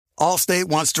Allstate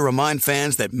wants to remind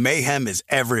fans that mayhem is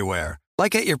everywhere,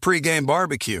 like at your pregame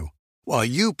barbecue. While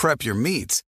you prep your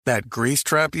meats, that grease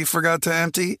trap you forgot to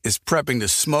empty is prepping to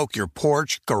smoke your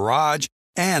porch, garage,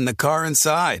 and the car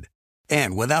inside.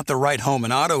 And without the right home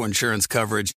and auto insurance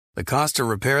coverage, the cost to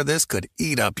repair this could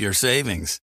eat up your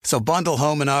savings. So bundle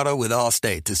home and auto with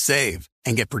Allstate to save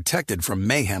and get protected from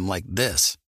mayhem like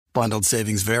this. Bundled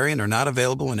savings vary and are not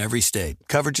available in every state.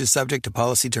 Coverage is subject to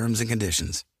policy terms and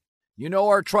conditions. You know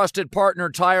our trusted partner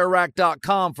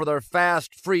TireRack.com for their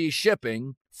fast, free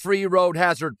shipping, free road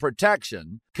hazard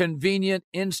protection, convenient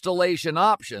installation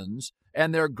options,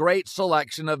 and their great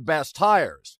selection of best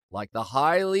tires, like the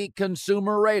highly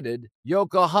consumer-rated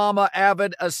Yokohama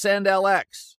Avid Ascend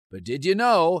LX. But did you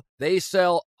know they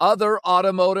sell other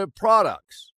automotive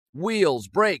products? Wheels,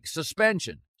 brakes,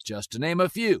 suspension, just to name a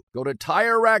few. Go to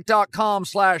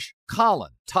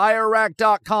TireRack.com/Colin.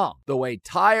 TireRack.com, the way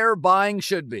tire buying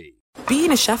should be.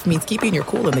 Being a chef means keeping your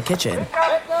cool in the kitchen.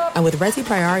 And with Resi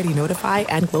Priority Notify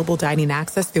and Global Dining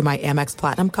Access through my Amex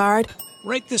Platinum card...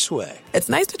 Right this way. It's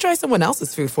nice to try someone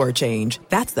else's food for a change.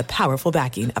 That's the powerful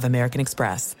backing of American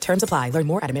Express. Terms apply. Learn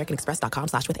more at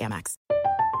americanexpress.com/withAmex.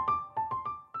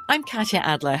 I'm Katya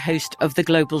Adler, host of The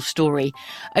Global Story.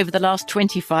 Over the last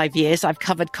 25 years, I've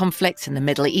covered conflicts in the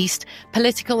Middle East,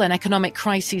 political and economic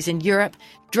crises in Europe,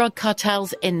 drug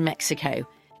cartels in Mexico.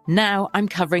 Now I'm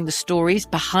covering the stories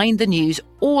behind the news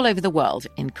all over the world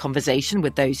in conversation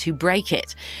with those who break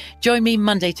it. Join me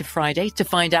Monday to Friday to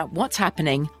find out what's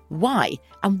happening, why,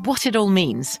 and what it all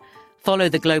means. Follow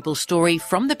The Global Story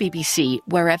from the BBC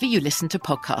wherever you listen to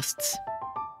podcasts.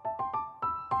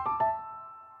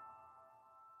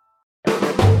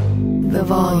 The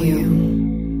volume.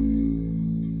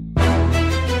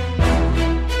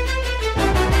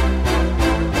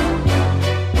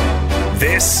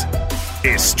 This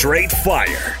is Straight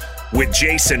Fire with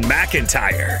Jason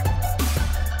McIntyre.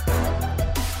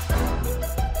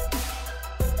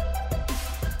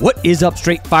 What is up,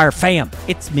 Straight Fire fam?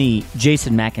 It's me,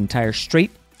 Jason McIntyre, Straight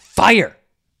Fire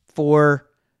for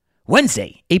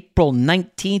Wednesday, April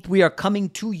 19th. We are coming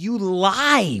to you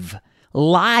live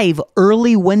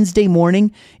early Wednesday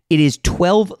morning. It is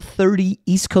 12:30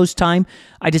 East Coast time.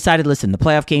 I decided, listen, the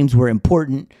playoff games were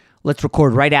important. Let's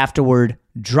record right afterward,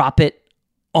 drop it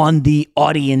on the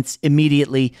audience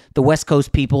immediately. The West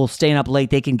Coast people staying up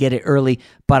late, they can get it early.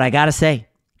 But I got to say,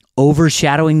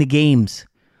 overshadowing the games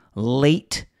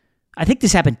late. I think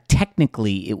this happened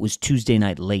technically, it was Tuesday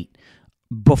night late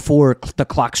before the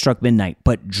clock struck midnight.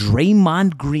 But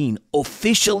Draymond Green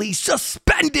officially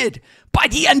suspended by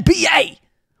the NBA.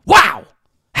 Wow.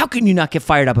 How can you not get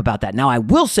fired up about that? Now, I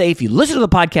will say, if you listened to the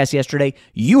podcast yesterday,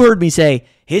 you heard me say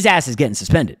his ass is getting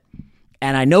suspended.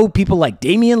 And I know people like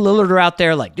Damian Lillard are out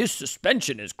there like, this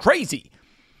suspension is crazy.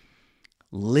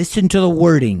 Listen to the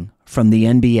wording from the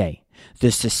NBA.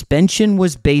 The suspension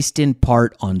was based in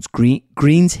part on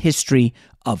Green's history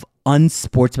of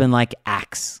unsportsmanlike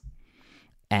acts.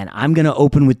 And I'm going to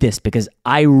open with this because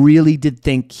I really did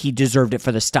think he deserved it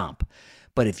for the stomp.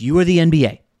 But if you are the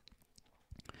NBA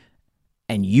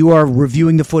and you are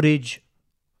reviewing the footage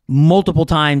multiple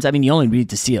times, I mean, you only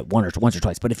need to see it once or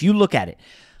twice. But if you look at it,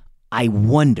 I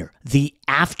wonder the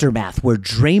aftermath where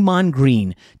Draymond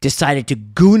Green decided to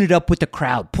goon it up with the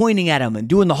crowd, pointing at him and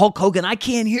doing the Hulk Hogan, I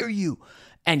can't hear you,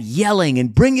 and yelling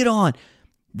and bring it on.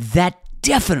 That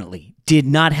definitely did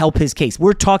not help his case.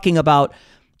 We're talking about,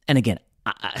 and again,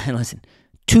 listen,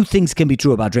 two things can be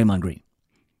true about Draymond Green.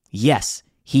 Yes,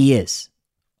 he is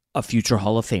a future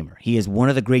Hall of Famer. He is one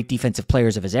of the great defensive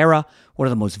players of his era, one of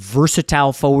the most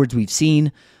versatile forwards we've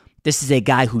seen. This is a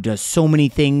guy who does so many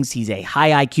things. He's a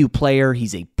high IQ player.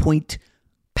 He's a point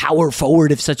power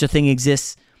forward, if such a thing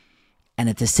exists. And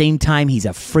at the same time, he's a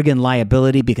friggin'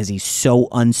 liability because he's so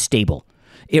unstable.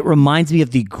 It reminds me of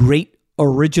the great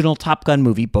original Top Gun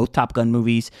movie. Both Top Gun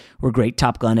movies were great,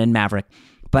 Top Gun and Maverick.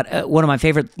 But one of my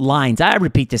favorite lines, I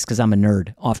repeat this because I'm a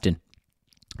nerd often,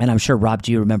 and I'm sure Rob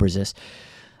G remembers this.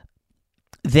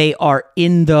 They are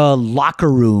in the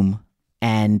locker room,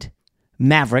 and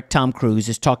Maverick, Tom Cruise,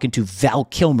 is talking to Val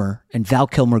Kilmer, and Val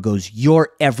Kilmer goes, "You're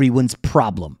everyone's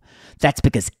problem. That's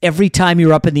because every time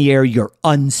you're up in the air, you're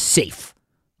unsafe.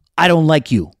 I don't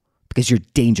like you because you're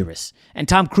dangerous." And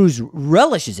Tom Cruise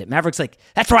relishes it. Maverick's like,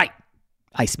 "That's right,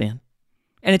 Iceman."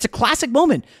 And it's a classic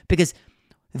moment because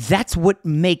that's what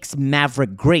makes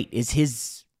Maverick great, is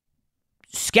his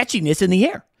sketchiness in the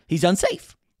air. He's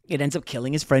unsafe. It ends up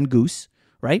killing his friend Goose,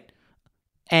 right?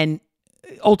 And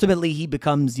ultimately, he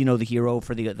becomes, the hero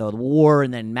for the war,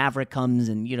 and then Maverick comes,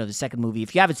 and, the second movie.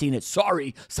 If you haven't seen it,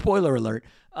 sorry, spoiler alert,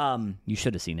 you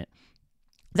should have seen it.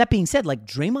 That being said, like,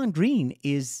 Draymond Green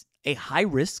is a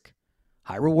high-risk,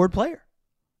 high reward player.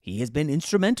 He has been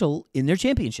instrumental in their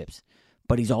championships,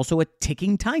 but he's also a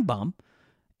ticking time bomb,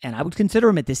 and I would consider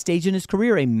him at this stage in his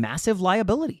career a massive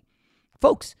liability.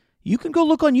 Folks, you can go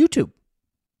look on YouTube.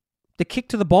 The kick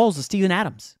to the balls of Steven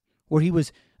Adams, where he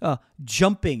was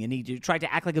jumping and he tried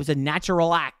to act like it was a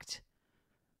natural act,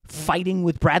 fighting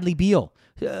with Bradley Beal.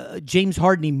 James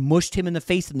Harden, he mushed him in the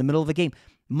face in the middle of a game.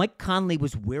 Mike Conley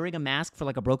was wearing a mask for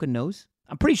like a broken nose.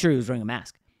 I'm pretty sure he was wearing a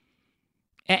mask.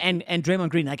 And Draymond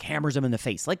Green like hammers him in the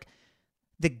face. Like,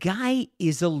 the guy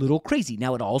is a little crazy.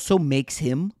 Now, it also makes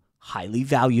him highly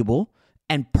valuable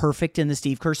and perfect in the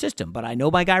Steve Kerr system. But I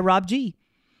know my guy Rob G.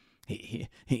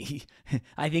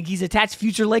 I think he's attached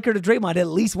future Laker to Draymond at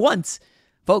least once.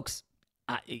 Folks,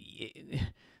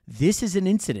 this is an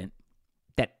incident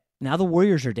that now the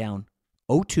Warriors are down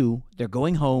 0-2. They're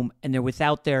going home, and they're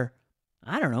without their,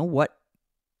 I don't know, what,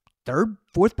 third,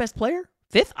 fourth best player?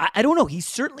 Fifth? I don't know. He's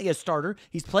certainly a starter.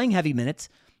 He's playing heavy minutes.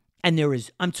 And there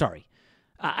is, I'm sorry,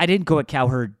 I didn't go at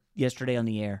Cowherd yesterday on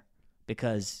the air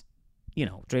because, you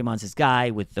know, Draymond's his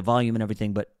guy with the volume and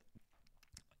everything. But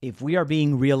if we are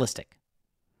being realistic,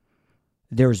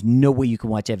 there is no way you can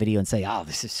watch that video and say, oh,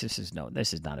 this is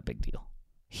not a big deal.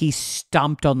 He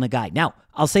stomped on the guy. Now,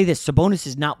 I'll say this. Sabonis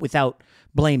is not without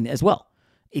blame as well.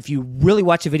 If you really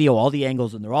watch the video, all the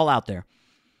angles, and they're all out there,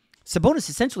 Sabonis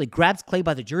essentially grabs Klay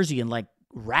by the jersey and like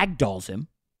ragdolls him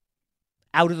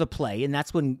out of the play. And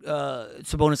that's when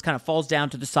Sabonis kind of falls down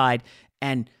to the side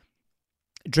and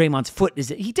Draymond's foot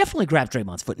he definitely grabbed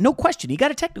Draymond's foot. No question. He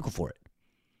got a technical for it.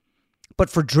 But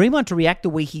for Draymond to react the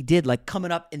way he did, like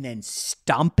coming up and then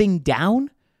stomping down,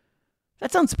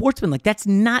 that's unsportsmanlike. That's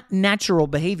not natural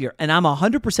behavior. And I'm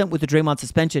 100% with the Draymond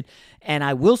suspension. And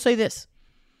I will say this.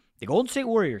 The Golden State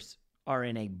Warriors are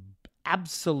in a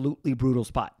absolutely brutal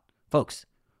spot. Folks,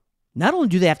 not only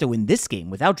do they have to win this game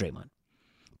without Draymond,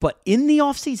 but in the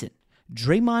offseason,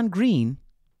 Draymond Green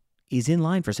is in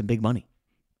line for some big money.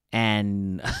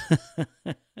 And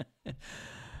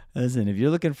listen, if you're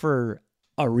looking for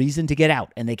a reason to get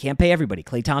out and they can't pay everybody,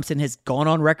 Klay Thompson has gone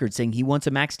on record saying he wants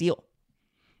a max deal.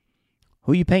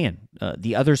 Who are you paying?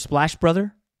 The other Splash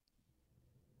brother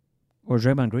or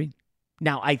Draymond Green?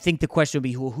 Now, I think the question would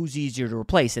be who's easier to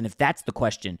replace. And if that's the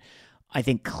question, I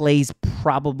think Klay's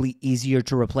probably easier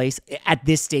to replace at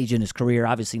this stage in his career.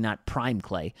 Obviously not prime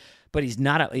Klay, but he's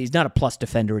not a plus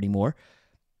defender anymore.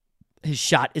 His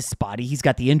shot is spotty. He's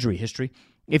got the injury history.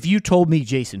 If you told me,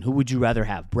 Jason, who would you rather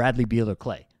have, Bradley Beal or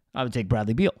Klay? I would take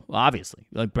Bradley Beal, obviously.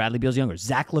 Like, Bradley Beal's younger.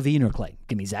 Zach LaVine or Klay?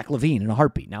 Give me Zach LaVine in a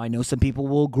heartbeat. Now, I know some people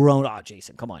will groan, oh,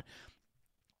 Jason, come on.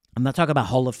 I'm not talking about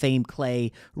Hall of Fame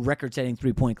Klay, record-setting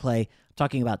three-point Klay. I'm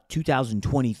talking about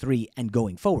 2023 and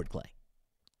going forward Klay.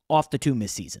 Off the 2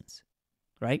 missed seasons,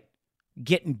 right?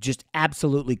 Getting just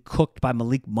absolutely cooked by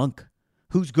Malik Monk,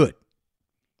 who's good.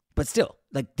 But still,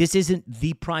 like, this isn't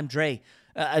the prime prime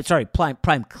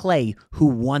Klay who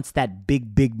wants that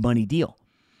big money deal.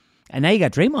 And now you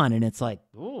got Draymond, and it's like,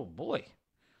 oh, boy.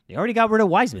 They already got rid of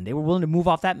Wiseman. They were willing to move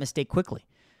off that mistake quickly.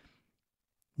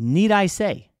 Need I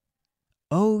say,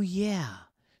 oh, yeah,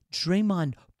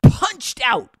 Draymond punched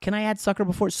out. Can I add sucker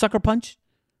before? Sucker punch?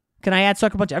 Can I add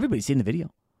sucker punch? Everybody's seen the video.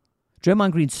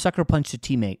 Draymond Green sucker punched a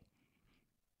teammate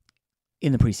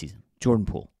in the preseason, Jordan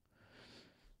Poole.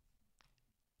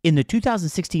 In the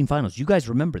 2016 finals, you guys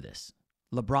remember this.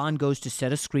 LeBron goes to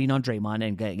set a screen on Draymond,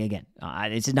 and again,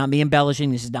 this is not me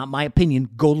embellishing. This is not my opinion.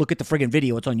 Go look at the friggin'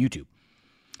 video. It's on YouTube.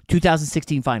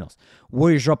 2016 finals.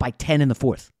 Warriors are up by 10 in the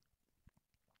fourth.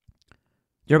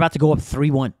 They're about to go up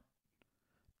 3-1.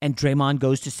 And Draymond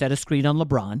goes to set a screen on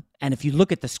LeBron. And if you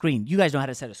look at the screen, you guys know how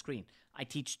to set a screen. I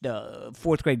teach the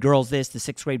 4th grade girls this, the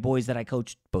 6th grade boys that I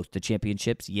coached, both the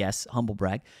championships. Yes, humble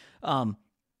brag.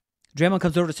 Draymond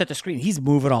comes over to set the screen. He's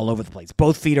moving all over the place.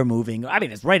 Both feet are moving. I mean,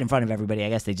 it's right in front of everybody. I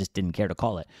guess they just didn't care to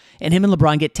call it. And him and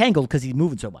LeBron get tangled because he's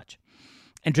moving so much.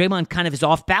 And Draymond kind of is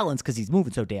off balance because he's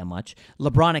moving so damn much.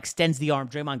 LeBron extends the arm.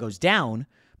 Draymond goes down.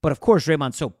 But of course,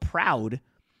 Draymond's so proud.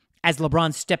 As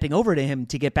LeBron's stepping over to him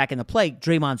to get back in the play,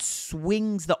 Draymond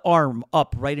swings the arm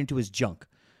up right into his junk.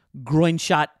 Groin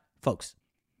shot. Folks,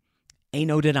 ain't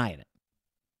no denying it.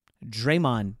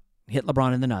 Draymond hit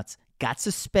LeBron in the nuts. Got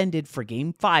suspended for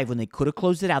Game 5 when they could have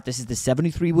closed it out. This is the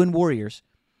 73-win Warriors.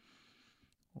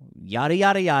 Yada,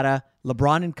 yada, yada.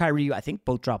 LeBron and Kyrie, I think,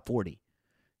 both dropped 40.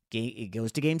 It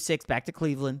goes to Game 6, back to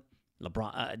Cleveland.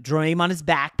 Draymond is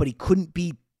back, but he couldn't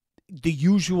be the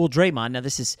usual Draymond. Now,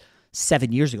 this is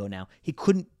 7 years ago now. He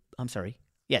couldn't,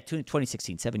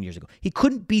 2016, 7 years ago. He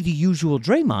couldn't be the usual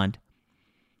Draymond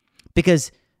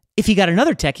because if he got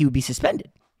another tech, he would be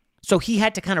suspended. So he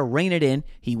had to kind of rein it in.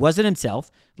 He wasn't himself.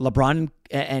 LeBron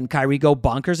and Kyrie go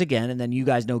bonkers again, and then you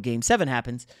guys know Game 7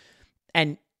 happens.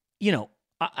 And,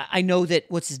 I know that,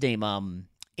 what's his name?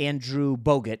 Andrew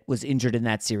Bogut was injured in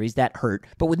that series. That hurt.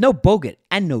 But with no Bogut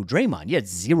and no Draymond, you had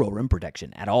zero rim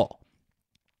protection at all.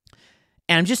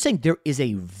 And I'm just saying there is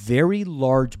a very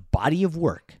large body of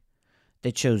work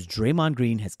that shows Draymond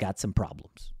Green has got some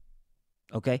problems.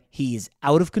 Okay? He is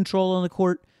out of control on the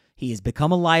court. He has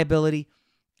become a liability.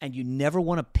 And you never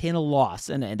want to pin a loss.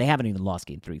 And they haven't even lost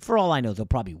Game 3. For all I know, they'll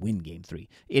probably win Game 3.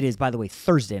 It is, by the way,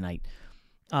 Thursday night.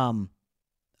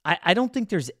 I don't think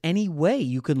there's any way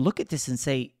you can look at this and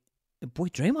say, boy,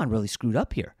 Draymond really screwed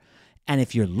up here. And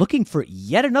if you're looking for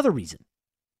yet another reason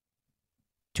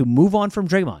to move on from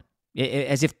Draymond,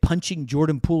 as if punching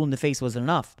Jordan Poole in the face wasn't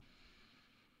enough,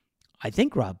 I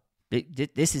think, Rob,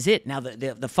 this is it. Now,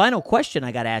 the final question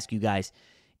I got to ask you guys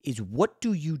is, what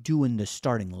do you do in the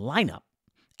starting lineup?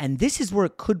 And this is where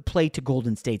it could play to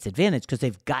Golden State's advantage because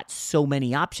they've got so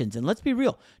many options. And let's be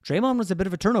real, Draymond was a bit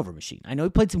of a turnover machine. I know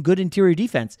he played some good interior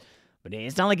defense, but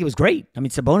it's not like it was great. I mean,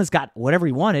 Sabonis got whatever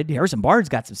he wanted. Harrison Barnes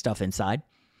got some stuff inside.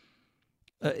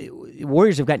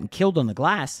 Warriors have gotten killed on the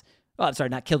glass. Oh, I'm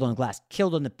sorry, not killed on the glass.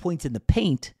 Killed on the points in the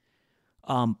paint.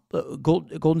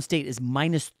 Golden State is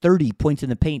minus 30 points in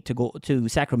the paint to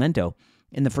Sacramento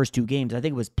in the first two games. I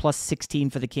think it was plus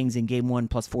 16 for the Kings in Game 1,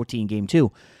 plus 14 in Game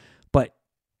 2. But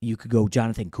you could go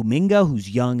Jonathan Kuminga, who's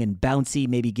young and bouncy,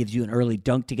 maybe gives you an early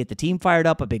dunk to get the team fired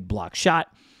up, a big block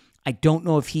shot. I don't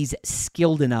know if he's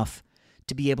skilled enough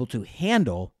to be able to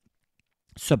handle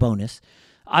Sabonis.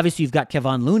 Obviously, you've got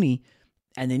Kevon Looney,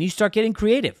 and then you start getting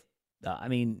creative. I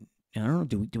don't know,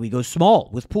 do we go small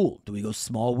with Poole? Do we go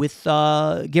small with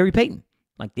Gary Payton?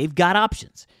 Like, they've got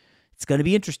options. It's going to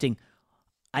be interesting.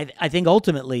 I think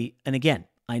ultimately, and again,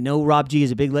 I know Rob G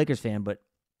is a big Lakers fan, but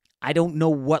I don't know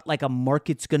what like a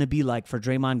market's going to be like for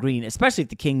Draymond Green, especially if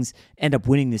the Kings end up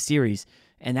winning the series,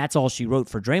 and that's all she wrote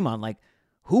for Draymond. Like,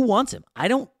 who wants him?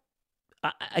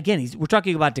 We're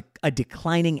talking about a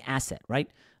declining asset, right?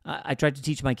 I tried to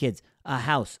teach my kids a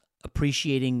house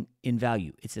appreciating in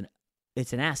value. It's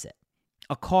an asset.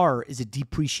 A car is a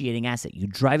depreciating asset. You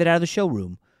drive it out of the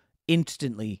showroom,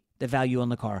 instantly the value on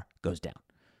the car goes down.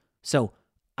 So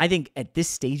I think at this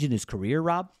stage in his career,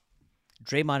 Rob,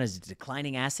 Draymond is a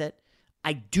declining asset.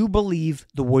 I do believe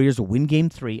the Warriors will win Game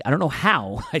 3. I don't know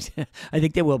how. I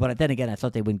think they will, but then again, I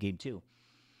thought they'd win Game 2.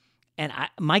 And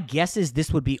my guess is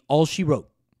this would be all she wrote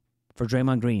for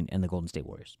Draymond Green and the Golden State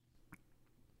Warriors.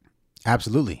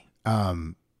 Absolutely.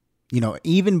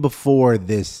 Even before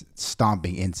this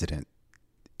stomping incident,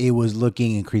 it was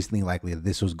looking increasingly likely that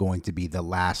this was going to be the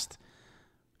last,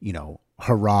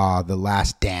 hurrah, the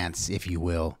last dance, if you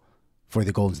will, for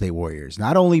the Golden State Warriors.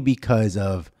 Not only because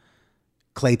of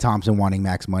Klay Thompson wanting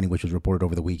max money, which was reported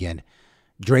over the weekend.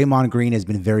 Draymond Green has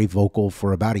been very vocal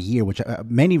for about a year, which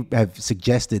many have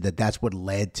suggested that that's what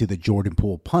led to the Jordan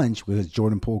Poole punch, because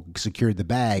Jordan Poole secured the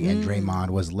bag and Draymond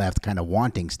was left kind of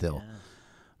wanting still. Yeah.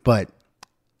 But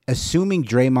assuming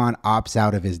Draymond opts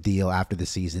out of his deal after the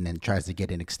season and tries to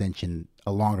get an extension,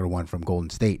 a longer one from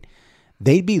Golden State,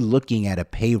 they'd be looking at a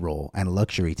payroll and a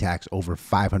luxury tax over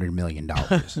 $500 million,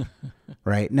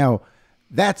 right? Now,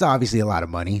 that's obviously a lot of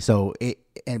money.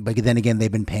 But then again,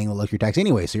 they've been paying the luxury tax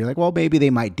anyway. So you're like, well, maybe they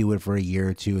might do it for a year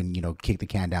or two and, kick the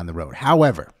can down the road.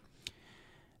 However,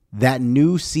 that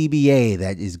new CBA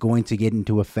that is going to get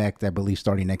into effect, I believe,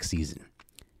 starting next season,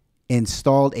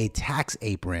 installed a tax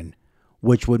apron,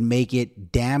 which would make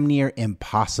it damn near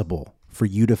impossible for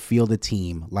you to field a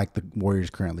team like the Warriors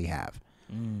currently have.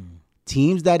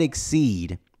 Teams that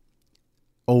exceed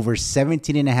over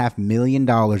 $17.5 million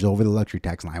over the luxury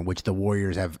tax line, which the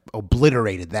Warriors have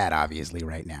obliterated that, obviously,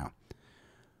 right now,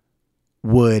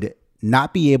 would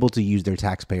not be able to use their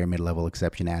taxpayer mid-level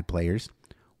exception to add players,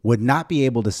 would not be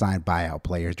able to sign buyout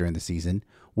players during the season,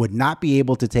 would not be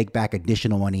able to take back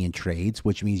additional money in trades,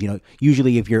 which means,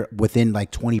 usually if you're within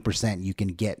like 20%, you can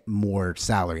get more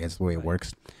salary. That's the way it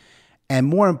works. And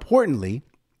more importantly,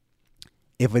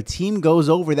 if a team goes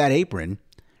over that apron,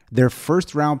 their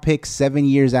first round pick 7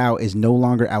 years out is no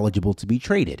longer eligible to be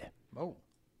traded. Oh.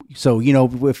 So,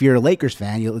 if you're a Lakers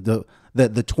fan,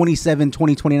 the 27,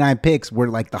 29 picks were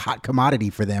like the hot commodity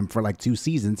for them for like 2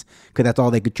 seasons because that's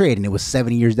all they could trade. And it was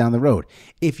 7 years down the road.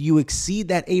 If you exceed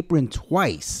that apron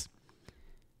twice,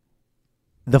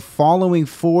 the following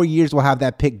 4 years will have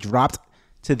that pick dropped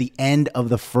to the end of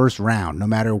the first round, no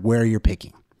matter where you're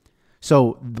picking.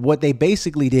 So what they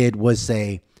basically did was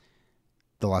say,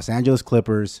 the Los Angeles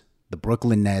Clippers, the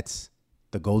Brooklyn Nets,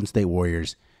 the Golden State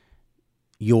Warriors,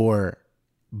 your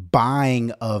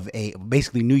buying of a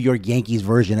basically New York Yankees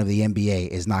version of the NBA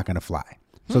is not going to fly.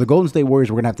 So the Golden State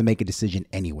Warriors were going to have to make a decision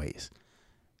anyways.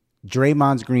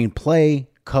 Draymond's Green play,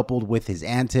 coupled with his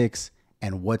antics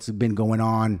and what's been going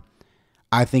on,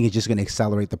 I think it's just going to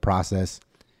accelerate the process.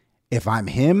 If I'm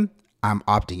him, I'm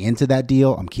opting into that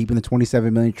deal. I'm keeping the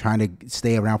 $27 million, trying to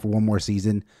stay around for one more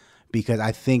season, because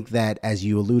I think that, as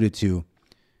you alluded to,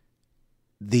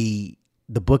 the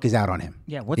book is out on him.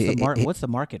 Yeah, what's the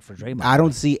market for Draymond? I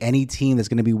don't see any team that's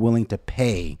going to be willing to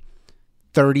pay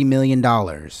 $30 million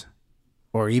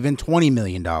or even $20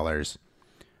 million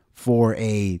for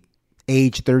a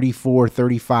age 34,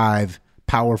 35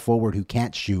 power forward who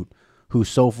can't shoot, who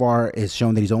so far has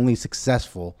shown that he's only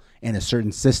successful in a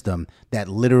certain system that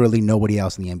literally nobody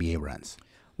else in the NBA runs.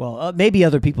 Well, maybe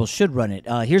other people should run it.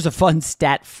 Here's a fun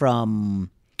stat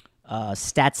from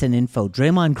Stats and Info.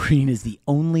 Draymond Green is the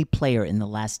only player in the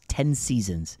last 10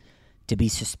 seasons to be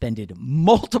suspended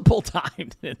multiple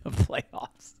times in the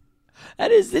playoffs.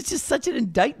 It's just such an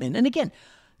indictment. And again,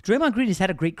 Draymond Green has had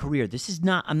a great career.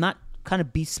 I'm not kind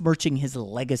of besmirching his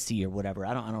legacy or whatever.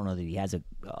 I don't know that he has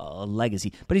a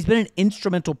legacy, but he's been an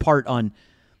instrumental part on,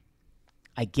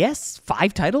 I guess,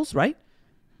 5 titles, right?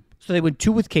 So they went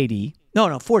 2 with KD.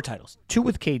 No, 4 titles. 2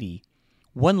 with KD.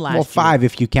 1 last year. Well, 5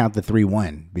 if you count the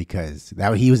 3-1, because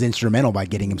he was instrumental by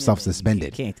getting himself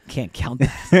suspended. Can't count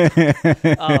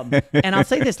that. And I'll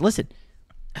say this. Listen,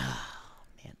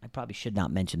 man, I probably should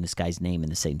not mention this guy's name in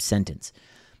the same sentence,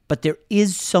 but there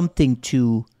is something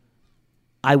to,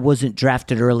 I wasn't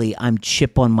drafted early, I'm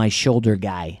chip on my shoulder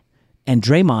guy. And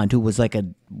Draymond, who was like a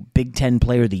Big Ten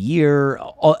player of the year,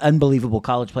 unbelievable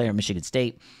college player at Michigan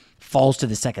State, falls to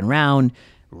the second round,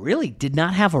 really did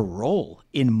not have a role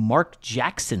in Mark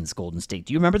Jackson's Golden State.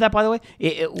 Do you remember that, by the way?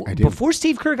 I do. Before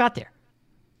Steve Kerr got there,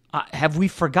 have we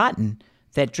forgotten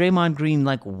that Draymond Green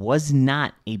was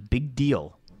not a big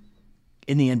deal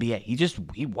in the NBA?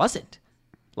 He wasn't.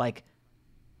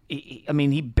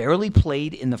 He barely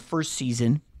played in the first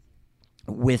season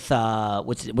with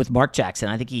Mark Jackson.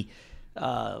 I think he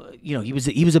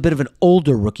was a bit of an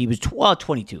older rookie. He was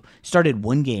 22. Started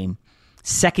 1 game.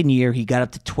 Second year, he got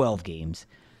up to 12 games.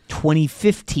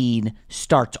 2015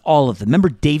 starts all of them. Remember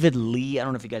David Lee? I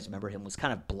don't know if you guys remember him. Was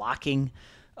kind of blocking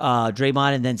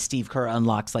Draymond, and then Steve Kerr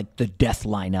unlocks the death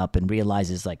lineup and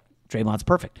realizes Draymond's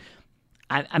perfect.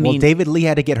 I mean, David Lee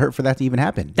had to get hurt for that to even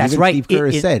happen. That's even right. Steve Kerr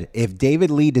has said, if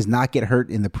David Lee does not get hurt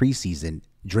in the preseason,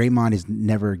 Draymond is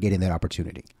never getting that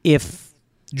opportunity. If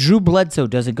Drew Bledsoe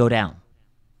doesn't go down,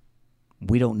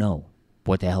 we don't know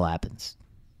what the hell happens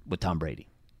with Tom Brady.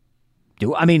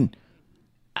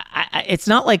 It's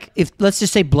not like, if let's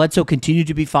just say Bledsoe continued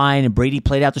to be fine and Brady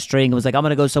played out the string and was like, I'm going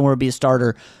to go somewhere and be a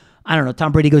starter. I don't know.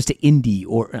 Tom Brady goes to Indy,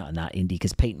 or not Indy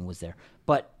because Peyton was there.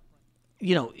 But,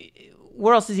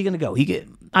 where else is he going to go?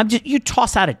 You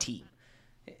toss out a team.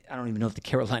 I don't even know if the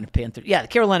Carolina Panthers. Yeah, the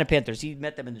Carolina Panthers. He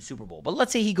met them in the Super Bowl. But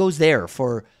let's say he goes there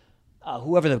for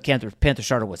whoever the Panther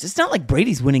starter was. It's not like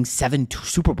Brady's winning 7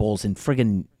 Super Bowls in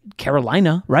friggin'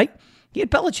 Carolina, right? He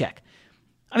had Belichick.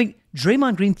 I mean,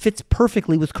 Draymond Green fits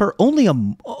perfectly with Kerr. Only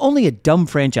a dumb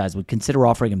franchise would consider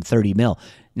offering him $30 million.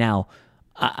 Now,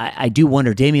 I do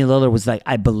wonder. Damian Lillard was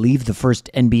I believe, the first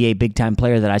NBA big-time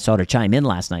player that I saw to chime in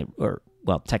last night, or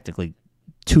technically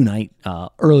tonight,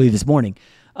 early this morning.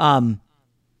 I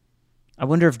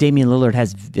wonder if Damian Lillard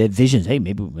has visions. Hey,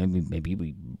 maybe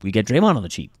we get Draymond on the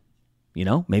cheap.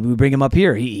 Maybe we bring him up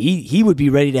here. He would be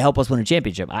ready to help us win a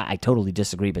championship. I totally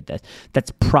disagree, but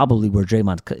that's probably where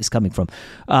Draymond is coming from.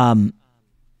 I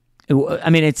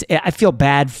feel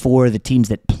bad for the teams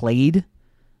that played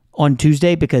on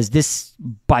Tuesday, because this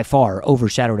by far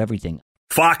overshadowed everything.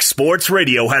 Fox Sports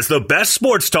Radio has the best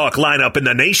sports talk lineup in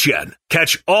the nation.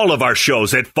 Catch all of our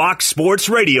shows at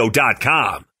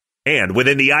foxsportsradio.com. And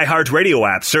within the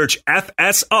iHeartRadio app, search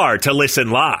FSR to listen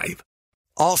live.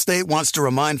 Allstate wants to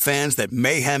remind fans that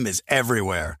mayhem is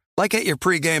everywhere, like at your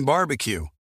pregame barbecue.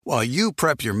 While you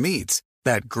prep your meats,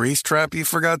 that grease trap you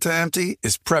forgot to empty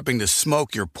is prepping to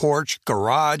smoke your porch,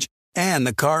 garage, and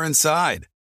the car inside.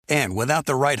 And without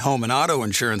the right home and auto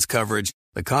insurance coverage,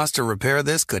 the cost to repair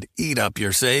this could eat up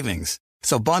your savings.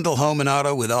 So bundle home and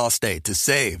auto with Allstate to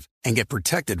save and get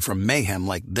protected from mayhem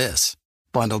like this.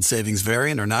 Bundled savings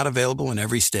vary and are not available in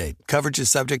every state. Coverage is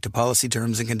subject to policy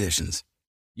terms and conditions.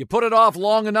 You put it off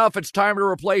long enough, it's time to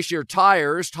replace your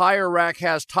tires. Tire Rack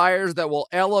has tires that will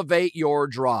elevate your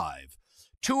drive.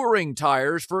 Touring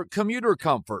tires for commuter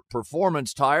comfort,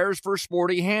 performance tires for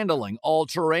sporty handling,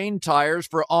 all-terrain tires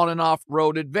for on- and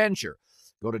off-road adventure.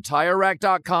 Go to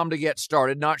TireRack.com to get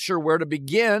started. Not sure where to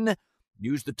begin?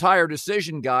 Use the Tire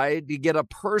Decision Guide to get a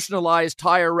personalized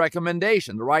tire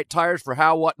recommendation, the right tires for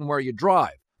how, what, and where you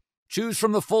drive. Choose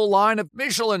from the full line of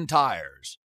Michelin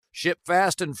tires. Ship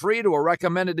fast and free to a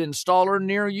recommended installer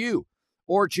near you.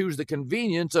 Or choose the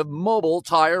convenience of mobile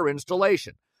tire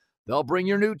installation. They'll bring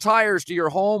your new tires to your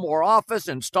home or office,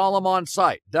 install them on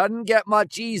site. Doesn't get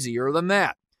much easier than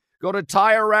that. Go to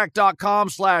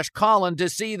TireRack.com/Colin to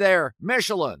see their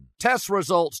Michelin, test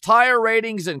results, tire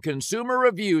ratings, and consumer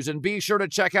reviews, and be sure to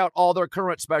check out all their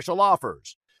current special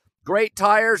offers. Great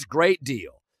tires, great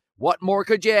deal. What more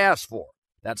could you ask for?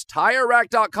 That's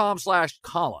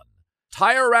TireRack.com/Colin.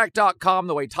 TireRack.com,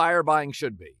 the way tire buying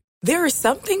should be. There are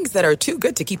some things that are too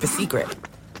good to keep a secret.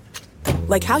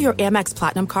 Like how your Amex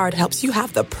Platinum card helps you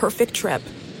have the perfect trip.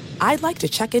 I'd like to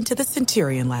check into the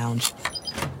Centurion Lounge.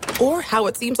 Or how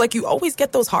it seems like you always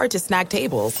get those hard-to-snag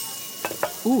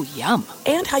tables. Ooh, yum.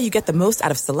 And how you get the most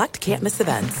out of select can't-miss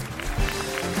events.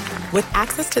 With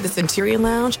access to the Centurion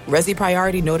Lounge, Resi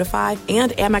Priority Notify,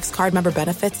 and Amex card member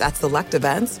benefits at select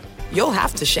events, you'll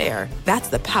have to share. That's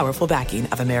the powerful backing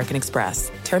of American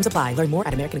Express. Terms apply. Learn more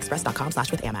at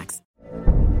americanexpress.com/withAmex.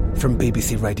 From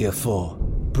BBC Radio 4,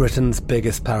 Britain's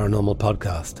biggest paranormal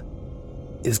podcast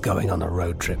is going on a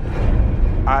road trip.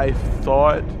 I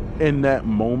thought in that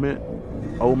moment,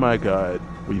 oh my God,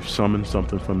 we've summoned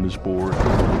something from this board.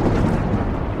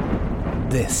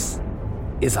 This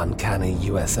is Uncanny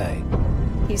USA.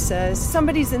 He says,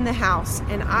 somebody's in the house,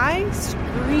 and I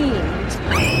screamed.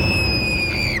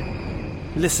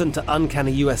 Listen to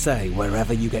Uncanny USA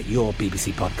wherever you get your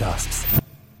BBC podcasts,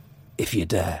 if you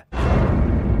dare.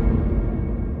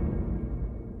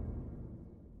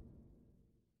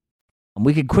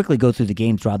 We could quickly go through the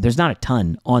games, Rob. There's not a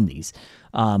ton on these.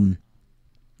 I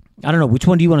don't know. Which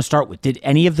one do you want to start with? Did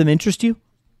any of them interest you?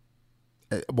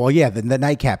 Well, yeah, the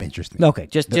nightcap interests me. Okay,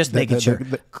 just making sure.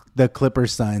 The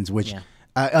Clippers Suns, which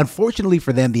unfortunately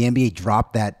for them, the NBA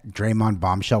dropped that Draymond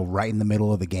bombshell right in the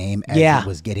middle of the game as it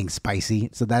was getting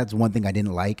spicy. So that's one thing I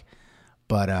didn't like.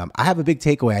 But I have a big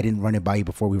takeaway. I didn't run it by you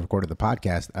before we recorded the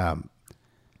podcast.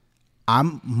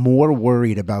 I'm more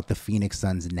worried about the Phoenix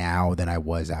Suns now than I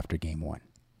was after game one.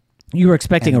 You were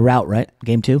expecting a rout, right?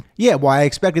 Game two? Yeah, well, I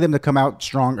expected them to come out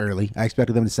strong early. I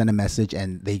expected them to send a message,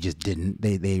 and they just didn't.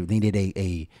 They needed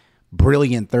a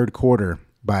brilliant third quarter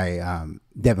by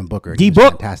Devin Booker.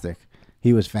 D-Book. Fantastic.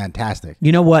 He was fantastic.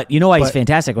 You know what? You know why he's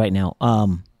fantastic right now?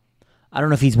 I don't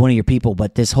know if he's one of your people,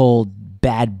 but this whole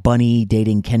Bad Bunny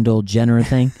dating Kendall Jenner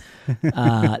thing,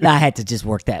 I had to just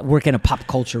work in a pop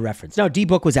culture reference. No,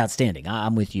 D-Book was outstanding.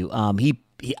 I'm with you. I'll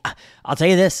tell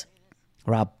you this,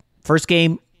 Rob. First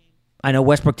game, I know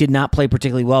Westbrook did not play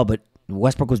particularly well, but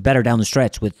Westbrook was better down the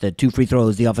stretch with the 2 free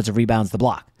throws, the offensive rebounds, the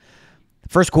block.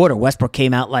 First quarter, Westbrook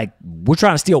came out like, we're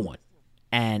trying to steal one.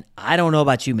 And I don't know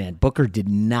about you, man. Booker did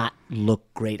not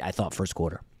look great, I thought, first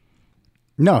quarter.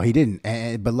 No, he didn't.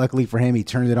 But luckily for him, he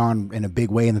turned it on in a big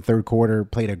way in the third quarter,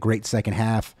 played a great second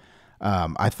half.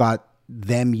 I thought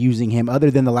them using him,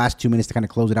 other than the last 2 minutes to kind of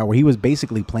close it out, where he was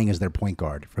basically playing as their point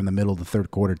guard from the middle of the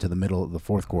third quarter to the middle of the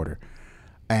fourth quarter.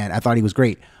 And I thought he was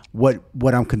great.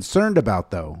 What I'm concerned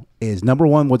about, though, is number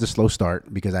one was a slow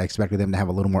start because I expected them to have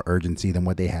a little more urgency than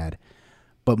what they had.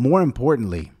 But more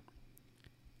importantly,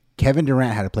 Kevin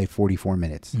Durant had to play 44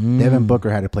 minutes. Devin Booker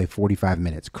had to play 45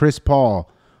 minutes. Chris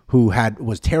Paul, who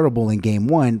was terrible in game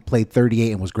one, played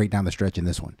 38 and was great down the stretch in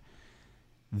this one.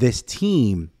 This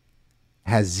team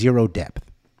has zero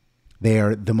depth. They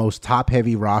are the most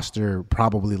top-heavy roster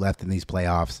probably left in these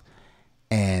playoffs.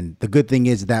 And the good thing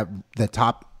is that the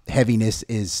top heaviness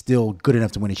is still good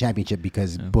enough to win a championship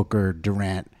because Booker,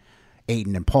 Durant,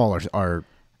 Ayton, and Paul are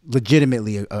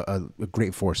legitimately a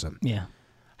great foursome. Yeah.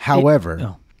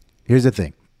 However, here's the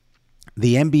thing.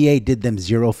 The NBA did them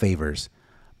zero favors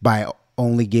by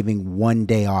only giving 1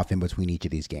 day off in between each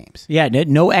of these games. Yeah,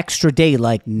 no extra day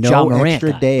like Ja Morant. No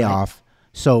extra day off.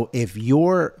 So if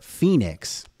you're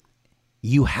Phoenix,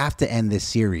 you have to end this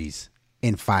series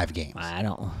in 5 games. I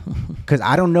don't. Because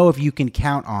I don't know if you can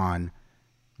count on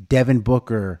Devin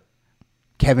Booker,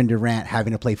 Kevin Durant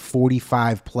having to play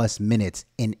 45 plus minutes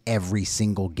in every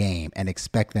single game and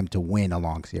expect them to win a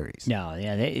long series. No,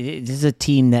 yeah, this is a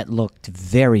team that looked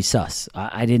very sus.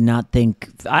 I did not think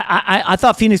I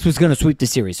thought Phoenix was going to sweep the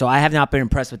series, so I have not been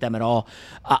impressed with them at all.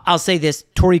 I'll say this: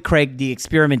 Torrey Craig, the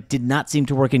experiment did not seem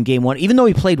to work in game one. Even though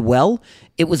he played well,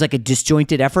 it was like a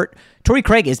disjointed effort. Torrey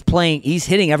Craig is playing; he's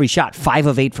hitting every shot, 5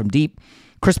 of 8 from deep.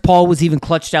 Chris Paul was even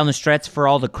clutch down the stretch for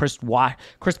all the Chris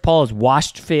Paul is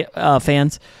washed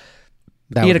fans.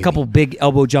 He had a couple big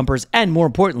elbow jumpers, and more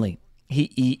importantly,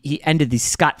 he ended the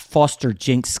Scott Foster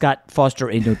jinx. Scott Foster,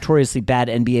 a notoriously bad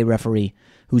NBA referee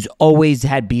who's always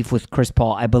had beef with Chris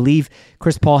Paul. I believe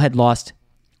Chris Paul had lost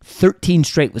 13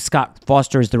 straight with Scott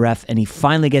Foster as the ref, and he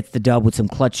finally gets the dub with some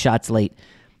clutch shots late.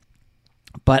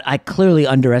 But I clearly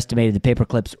underestimated the paper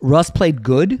clips. Russ played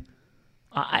good.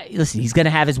 Listen, he's going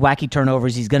to have his wacky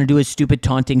turnovers. He's going to do his stupid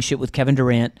taunting shit with Kevin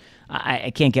Durant.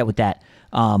 I can't get with that.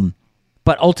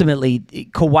 But ultimately,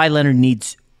 Kawhi Leonard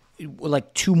needs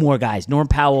like two more guys. Norm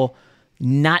Powell,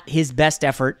 not his best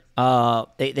effort.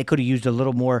 They could have used a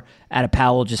little more out of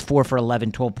Powell, just 4 for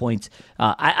 11, 12 points.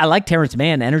 I like Terrence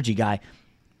Mann, energy guy.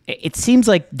 It seems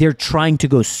like they're trying to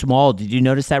go small. Did you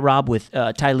notice that, Rob, with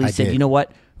Ty Lue said, you know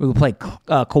what, we will play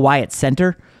Kawhi at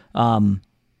center. And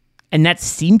that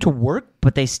seemed to work,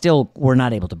 but they still were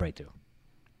not able to break through.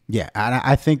 Yeah, and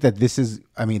I think that this is,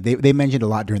 I mean, they mentioned a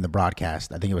lot during the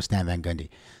broadcast, I think it was Stan Van Gundy,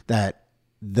 that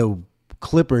the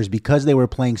Clippers, because they were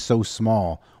playing so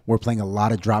small, were playing a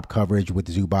lot of drop coverage with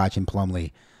Zubac and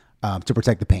Plumlee to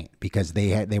protect the paint, because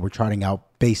they were trotting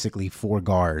out basically 4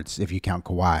 guards, if you count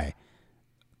Kawhi,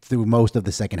 through most of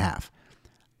the second half.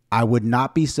 I would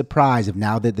not be surprised if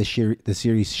now that the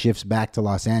series shifts back to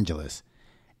Los Angeles,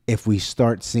 if we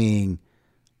start seeing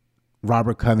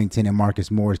Robert Covington and Marcus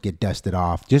Morris get dusted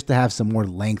off just to have some more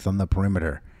length on the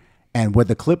perimeter. And where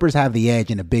the Clippers have the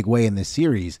edge in a big way in this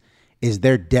series is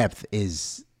their depth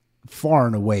is far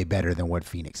and away better than what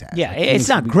Phoenix has. Yeah, like it's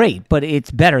not great, but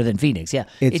it's better than Phoenix. Yeah,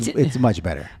 it's much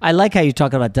better. I like how you're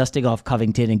talking about dusting off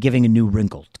Covington and giving a new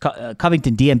wrinkle.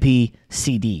 Covington, DMP,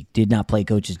 CD, did not play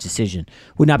coach's decision.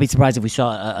 Would not be surprised if we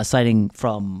saw a sighting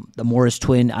from the Morris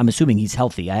twin. I'm assuming he's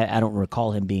healthy. I don't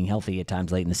recall him being healthy at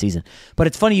times late in the season. But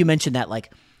it's funny you mentioned that,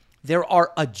 like, there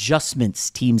are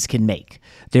adjustments teams can make.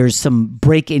 There's some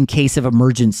break in case of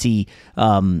emergency,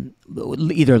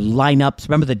 either lineups.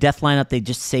 Remember the death lineup? They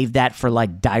just saved that for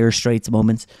like dire straits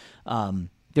moments.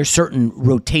 There's certain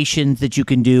rotations that you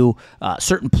can do,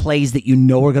 certain plays that you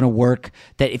know are going to work,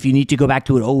 that if you need to go back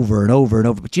to it over and over and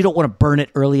over, but you don't want to burn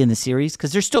it early in the series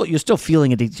because you're still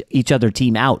feeling each other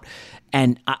team out.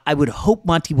 And I would hope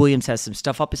Monty Williams has some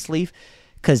stuff up his sleeve,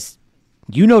 because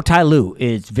you know Ty Lue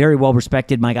is very well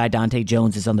respected. My guy Dante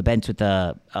Jones is on the bench with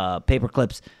the paper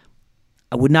clips.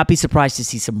 I would not be surprised to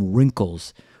see some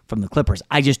wrinkles from the Clippers.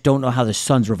 I just don't know how the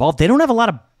Suns revolve. They don't have a lot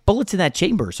of bullets in that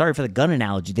chamber. Sorry for the gun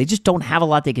analogy. They just don't have a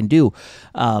lot they can do.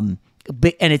 And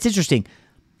it's interesting,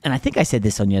 and I think I said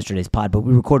this on yesterday's pod, but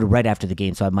we recorded right after the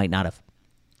game, so I might not have.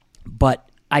 But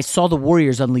I saw the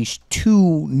Warriors unleash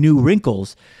 2 new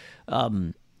wrinkles,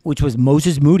 which was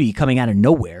Moses Moody coming out of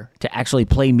nowhere to actually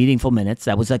play meaningful minutes.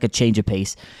 That was like a change of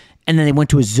pace. And then they went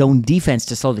to a zone defense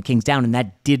to slow the Kings down, and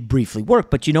that did briefly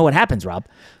work. But you know what happens, Rob,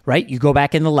 right? You go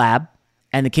back in the lab,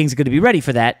 and the Kings are going to be ready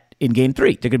for that in Game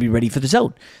 3. They're going to be ready for the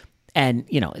zone. And,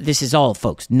 you know, this is all,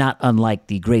 folks, not unlike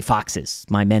the Gray Foxes,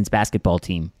 my men's basketball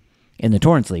team in the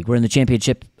Torrance League. We're in the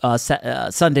championship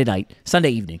Sunday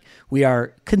evening. We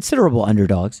are considerable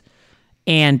underdogs,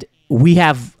 and we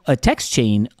have a text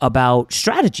chain about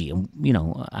strategy. And, you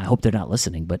know, I hope they're not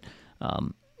listening, but,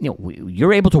 you know,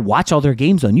 you're able to watch all their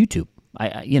games on YouTube.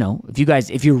 You know,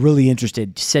 if you're really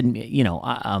interested, send me, you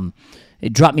know,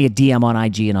 drop me a DM on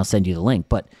IG and I'll send you the link.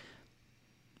 But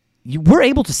we're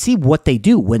able to see what they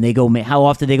do when they go, how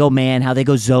often they go man, how they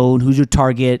go zone, who's your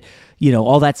target, you know,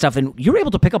 all that stuff. And you're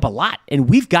able to pick up a lot. And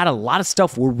we've got a lot of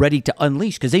stuff we're ready to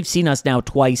unleash because they've seen us now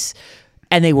twice,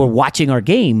 and they were watching our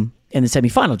game in the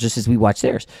semifinal just as we watched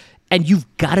theirs. And you've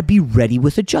got to be ready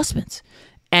with adjustments.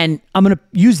 And I'm going to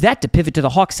use that to pivot to the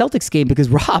Hawks-Celtics game because,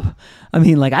 Rob, I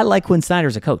mean, like, I like Quinn Snyder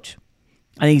as a coach.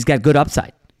 I think he's got good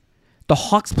upside. The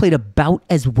Hawks played about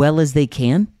as well as they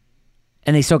can,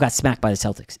 and they still got smacked by the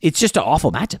Celtics. It's just an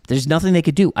awful matchup. There's nothing they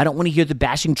could do. I don't want to hear the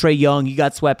bashing Trae Young. He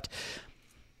got swept.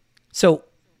 So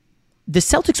the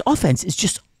Celtics offense is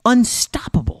just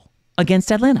unstoppable against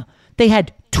Atlanta. They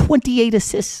had 28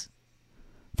 assists.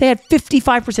 They had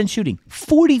 55% shooting,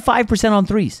 45% on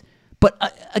threes. But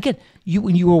again,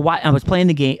 I was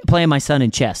playing my son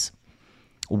in chess,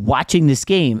 watching this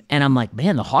game, and I'm like,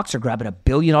 man, the Hawks are grabbing 1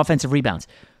 billion offensive rebounds.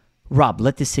 Rob,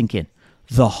 let this sink in.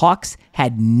 The Hawks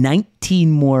had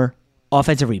 19 more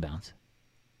offensive rebounds,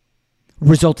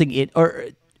 resulting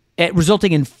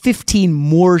in 15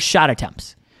 more shot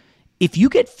attempts. If you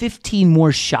get 15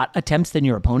 more shot attempts than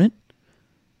your opponent,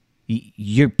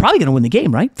 you're probably going to win the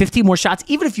game, right? 15 more shots,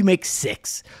 even if you make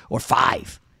 6 or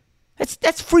 5.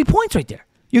 That's free points right there.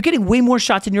 You're getting way more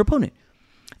shots than your opponent.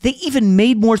 They even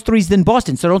made more threes than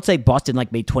Boston. So don't say Boston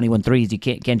made 21 threes. You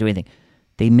can't do anything.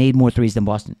 They made more threes than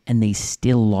Boston, and they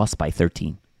still lost by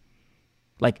 13.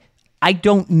 Like, I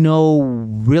don't know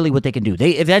really what they can do.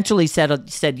 They eventually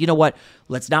said, you know what?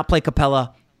 Let's not play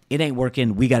Capella. It ain't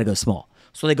working. We got to go small.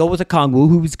 So they go with Okongwu,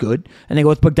 who was good, and they go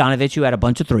with Bogdanovic, who had a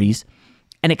bunch of threes.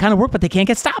 And it kind of worked, but they can't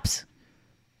get stops.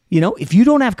 You know, if you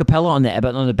don't have Capella on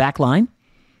the back line,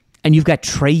 and you've got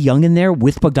Trae Young in there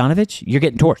with Bogdanovic, you're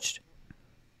getting torched.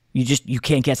 You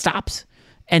can't get stops.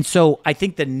 And so I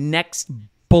think the next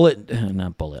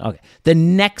the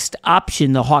next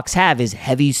option the Hawks have is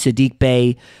heavy Sadiq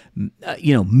Bey.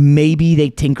 Maybe they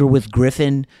tinker with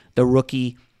Griffin, the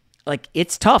rookie. Like,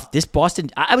 it's tough. This Boston,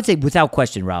 I would say without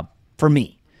question, Rob, for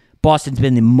me, Boston's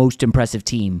been the most impressive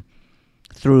team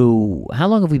through, how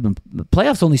long have we been?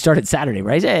 Playoffs only started Saturday,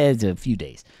 right? It's a few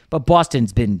days. But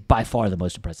Boston's been by far the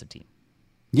most impressive team.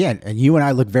 Yeah, and you and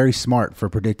I look very smart for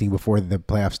predicting before the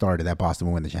playoffs started that Boston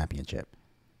would win the championship.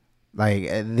 Like,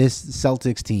 this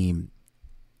Celtics team,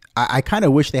 I kind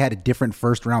of wish they had a different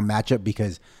first-round matchup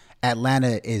because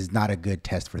Atlanta is not a good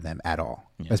test for them at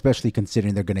all, especially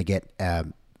considering they're going to get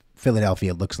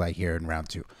Philadelphia, it looks like, here in round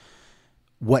 2.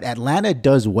 What Atlanta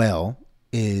does well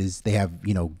is they have,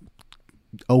 a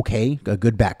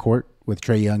good backcourt with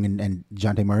Trae Young and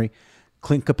DeJounte Murray.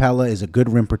 Clint Capella is a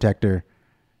good rim protector,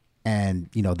 and,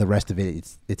 the rest of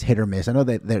it, it's hit or miss. I know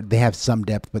that they have some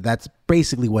depth, but that's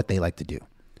basically what they like to do.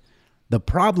 The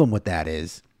problem with that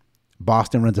is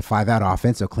Boston runs a 5-out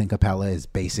offense, so Clint Capella is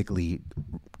basically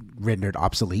rendered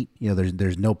obsolete.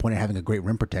 There's no point in having a great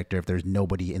rim protector if there's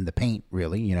nobody in the paint,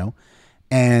 really,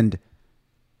 And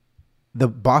the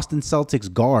Boston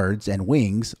Celtics guards and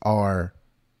wings are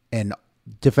an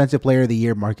defensive player of the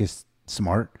year, Marcus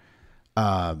Smart,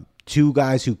 2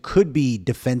 guys who could be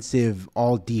defensive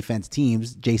all-defense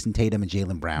teams, Jason Tatum and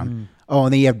Jaylen Brown. Oh,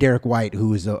 and then you have Derek White,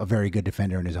 who is a very good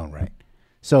defender in his own right.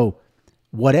 So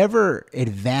whatever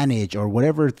advantage or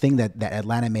whatever thing that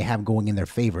Atlanta may have going in their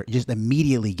favor just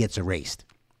immediately gets erased.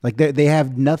 Like, they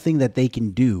have nothing that they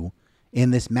can do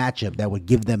in this matchup that would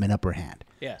give them an upper hand.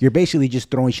 Yeah. You're basically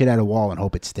just throwing shit at a wall and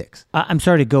hope it sticks. I'm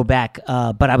sorry to go back,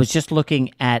 but I was just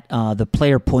looking at the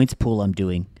player points pool I'm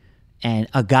doing. And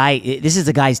this is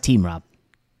a guy's team, Rob.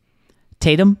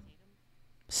 Tatum,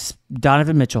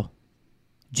 Donovan Mitchell,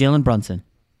 Jalen Brunson,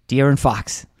 De'Aaron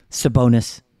Fox,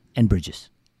 Sabonis, and Bridges.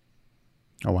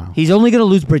 Oh, wow. He's only going to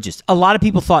lose Bridges. A lot of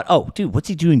people thought, oh, dude, what's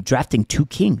he doing drafting 2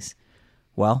 Kings?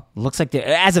 Well, looks like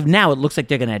as of now, it looks like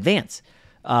they're going to advance.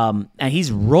 And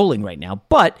he's rolling right now.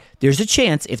 But there's a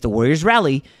chance if the Warriors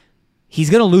rally, he's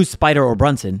going to lose Spider or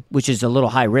Brunson, which is a little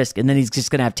high risk. And then he's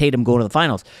just going to have Tatum go to the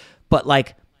finals. But, I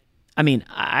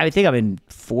think I'm in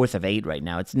 4th of 8 right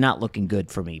now. It's not looking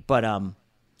good for me. But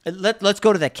let's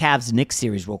go to that Cavs-Knicks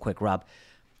series real quick, Rob.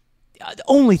 The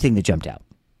only thing that jumped out,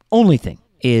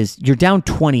 is you're down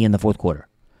 20 in the fourth quarter.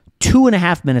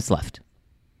 2.5 minutes left.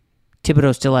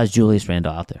 Thibodeau still has Julius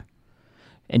Randle out there.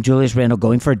 And Julius Randle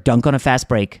going for a dunk on a fast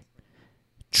break,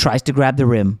 tries to grab the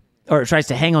rim, or tries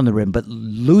to hang on the rim, but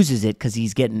loses it because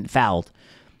he's getting fouled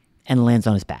and lands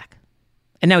on his back.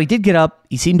 And now he did get up.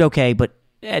 He seemed okay, but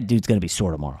dude's going to be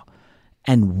sore tomorrow.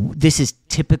 And this is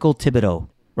typical Thibodeau.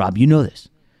 Rob, you know this.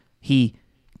 He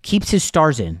keeps his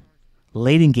stars in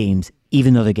late in games,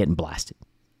 even though they're getting blasted.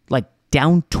 Like,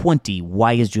 down 20,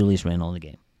 why is Julius Randle in the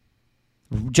game?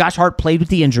 Josh Hart played with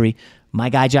the injury. My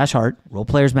guy, Josh Hart, role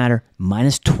players matter,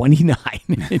 minus 29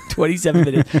 in 27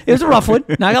 minutes. It was a rough one,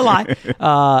 not going to lie.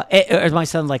 As my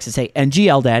son likes to say,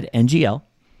 NGL, Dad, NGL.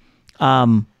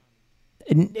 Cavs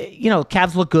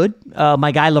look good.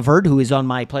 My guy, LeVert, who is on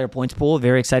my player points pool,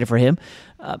 very excited for him.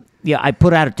 I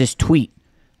put out this tweet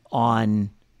on,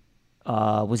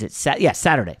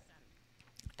 Saturday,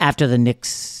 after the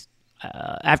Knicks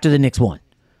won.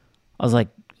 I was like,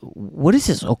 what is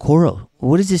this Okoro?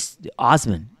 What is this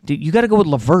Osman? Dude, you got to go with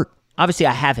LeVert. Obviously,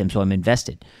 I have him, so I'm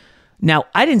invested. Now,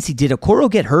 I didn't see, did Okoro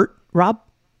get hurt, Rob?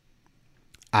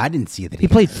 I didn't see that. He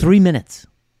played 3 minutes.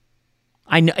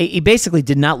 I know he basically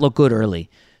did not look good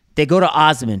early. They go to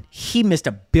Osman. He missed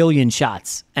a billion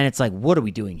shots. And it's like, what are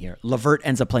we doing here? LeVert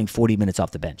ends up playing 40 minutes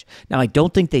off the bench. Now, I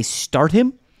don't think they start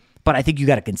him, but I think you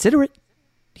got to consider it.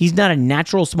 He's not a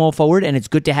natural small forward, and it's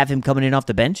good to have him coming in off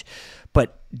the bench.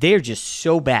 But they're just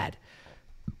so bad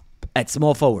at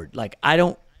small forward. Like,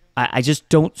 I just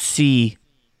don't see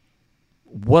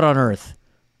what on earth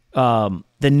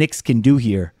the Knicks can do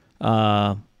here.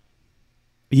 I'm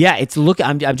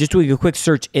just doing a quick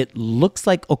search. It looks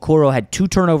like Okoro had 2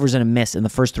 turnovers and a miss in the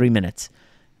first 3 minutes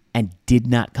and did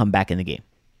not come back in the game.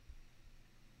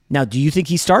 Now, do you think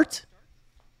he starts?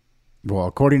 Well,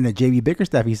 according to JB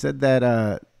Bickerstaff, he said that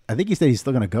I think he said he's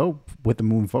still going to go with the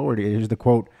moving forward. Here's the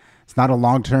quote: "It's not a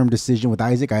long-term decision with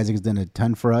Isaac. Isaac has done a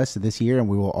ton for us this year, and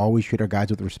we will always treat our guys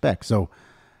with respect." So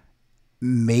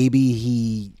maybe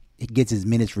he gets his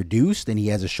minutes reduced and he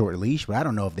has a short leash, but I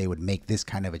don't know if they would make this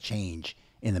kind of a change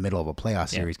in the middle of a playoff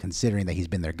series, considering that he's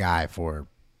been their guy for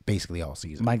basically all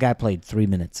season. My guy played 3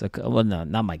 minutes. Well, no,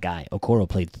 not my guy. Okoro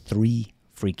played 3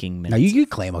 freaking minutes. Now, you can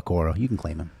claim Okoro. You can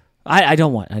claim him. I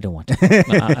don't want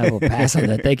to. I will pass on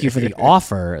that. Thank you for the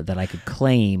offer that I could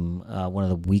claim one of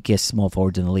the weakest small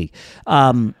forwards in the league.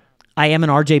 I am an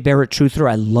RJ Barrett truther.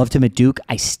 I loved him at Duke.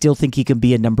 I still think he can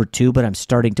be a number 2, but I'm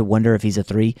starting to wonder if he's a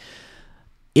 3.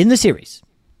 In the series,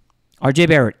 RJ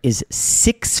Barrett is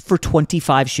 6 for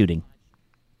 25 shooting.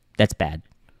 That's bad.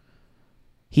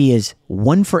 He is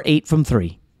 1 for 8 from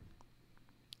 3,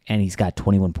 and he's got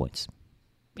 21 points.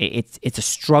 It's a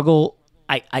struggle.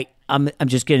 I'm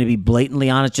just going to be blatantly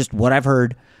honest, just what I've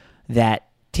heard, that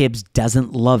Tibbs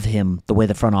doesn't love him the way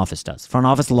the front office does. Front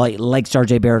office likes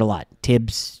RJ Barrett a lot.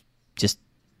 Tibbs just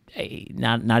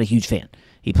not a huge fan.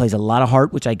 He plays a lot of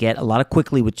heart, which I get, a lot of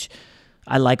quickly, which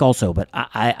I like also, but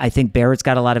I think Barrett's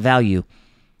got a lot of value.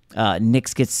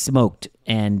 Knicks gets smoked,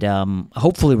 and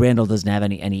hopefully Randall doesn't have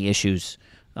any issues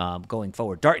going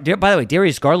forward. By the way,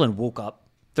 Darius Garland woke up,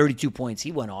 32 points.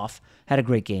 He went off, had a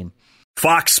great game.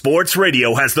 Fox Sports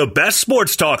Radio has the best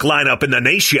sports talk lineup in the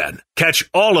nation. Catch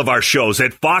all of our shows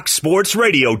at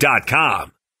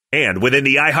foxsportsradio.com. And within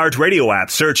the iHeartRadio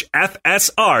app, search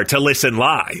FSR to listen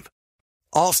live.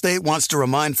 Allstate wants to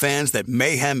remind fans that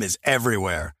mayhem is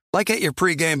everywhere, like at your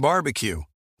pregame barbecue.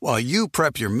 While you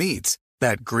prep your meats,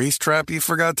 that grease trap you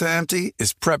forgot to empty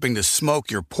is prepping to smoke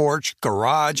your porch,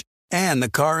 garage, and the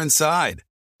car inside.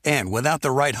 And without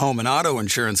the right home and auto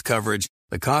insurance coverage,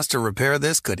 the cost to repair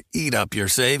this could eat up your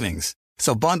savings.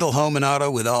 So bundle home and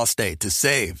auto with Allstate to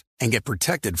save and get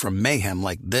protected from mayhem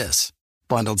like this.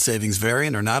 Bundled savings vary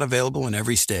and are not available in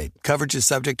every state. Coverage is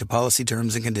subject to policy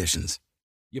terms and conditions.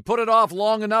 You put it off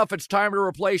long enough, it's time to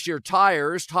replace your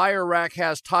tires. Tire Rack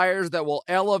has tires that will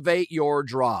elevate your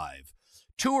drive.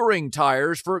 Touring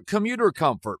tires for commuter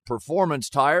comfort, performance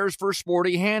tires for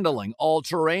sporty handling,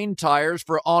 all-terrain tires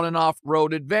for on- and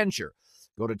off-road adventure.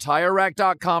 Go to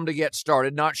TireRack.com to get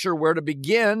started. Not sure where to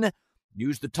begin?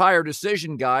 Use the Tire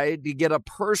Decision Guide to get a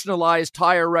personalized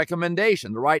tire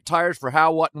recommendation. The right tires for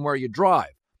how, what, and where you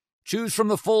drive. Choose from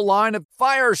the full line of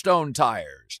Firestone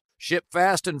tires. Ship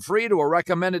fast and free to a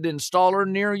recommended installer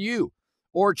near you.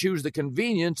 Or choose the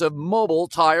convenience of mobile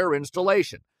tire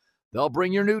installation. They'll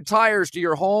bring your new tires to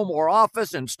your home or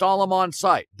office, install them on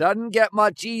site. Doesn't get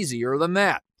much easier than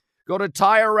that. Go to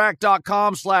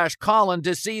TireRack.com/Colin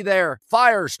to see their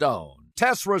Firestone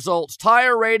test results,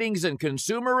 tire ratings, and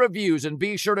consumer reviews, and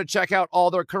be sure to check out all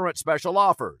their current special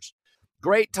offers.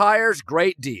 Great tires,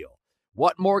 great deal.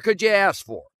 What more could you ask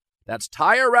for? That's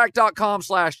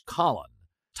TireRack.com/Colin.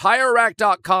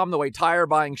 TireRack.com, the way tire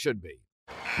buying should be.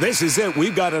 This is it.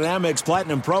 We've got an Amex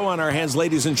Platinum Pro on our hands,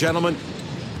 ladies and gentlemen.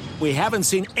 We haven't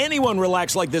seen anyone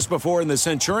relax like this before in the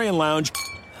Centurion Lounge.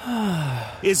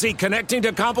 Is he connecting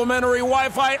to complimentary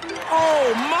Wi-Fi?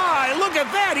 Oh, my! Look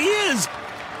at that! He is!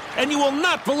 And you will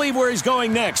not believe where he's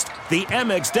going next. The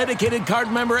Amex dedicated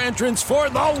card member entrance for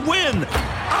the win.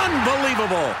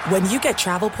 Unbelievable. When you get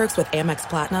travel perks with Amex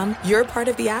Platinum, you're part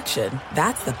of the action.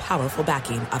 That's the powerful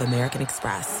backing of American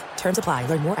Express. Terms apply.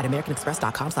 Learn more at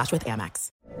americanexpress.com/withAmex.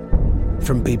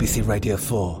 From BBC Radio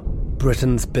 4,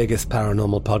 Britain's biggest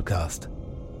paranormal podcast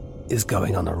is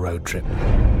going on a road trip.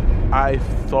 I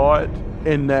thought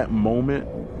in that moment,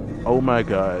 oh my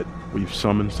God, we've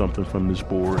summoned something from this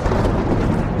board.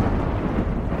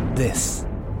 This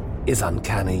is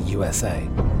Uncanny USA.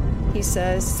 He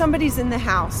says, somebody's in the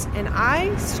house, and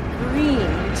I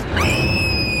screamed.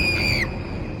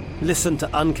 Listen to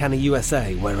Uncanny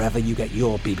USA wherever you get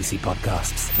your BBC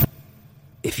podcasts,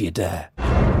 if you dare.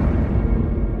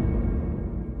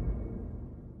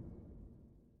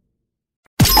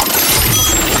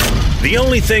 The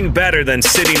only thing better than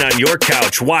sitting on your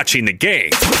couch watching the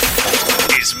game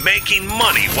is making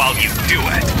money while you do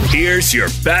it. Here's your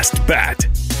best bet.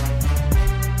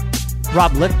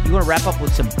 Rob, you want to wrap up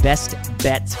with some best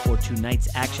bets for tonight's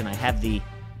action? I have the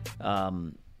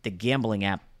gambling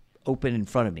app open in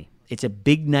front of me. It's a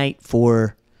big night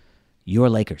for your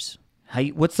Lakers.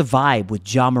 What's the vibe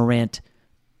with Ja Morant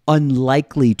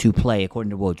unlikely to play, according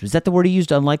to Woj? Was that the word he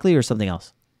used, unlikely, or something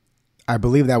else? I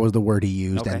believe that was the word he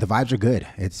used, Okay. and the vibes are good.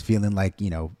 It's feeling like,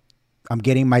 I'm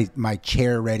getting my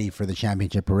chair ready for the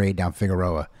championship parade down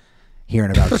Figueroa here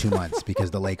in about 2 months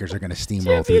because the Lakers are going to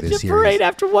steamroll through this series. Championship parade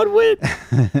after one win.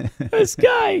 This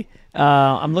guy.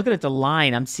 I'm looking at the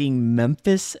line. I'm seeing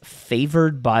Memphis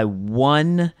favored by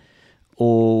 1,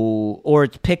 or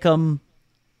it's Pick'em.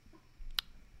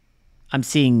 I'm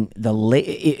seeing the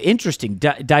interesting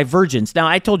divergence. Now,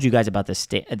 I told you guys about this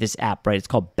app, right? It's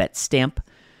called BetStamp.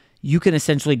 You can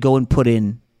essentially go and put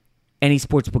in any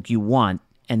sportsbook you want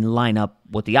and line up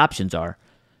what the options are.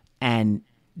 And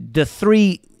the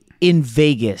 3 in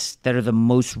Vegas that are the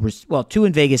most, 2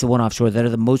 in Vegas and 1 offshore that are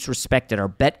the most respected are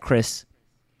BetCris,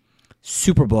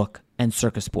 Superbook, and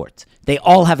Circa Sports. They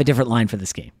all have a different line for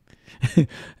this game.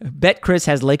 BetCris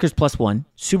has Lakers +1.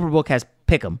 Superbook has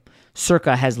Pick'em.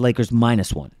 Circa has Lakers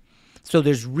 -1. So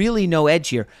there's really no edge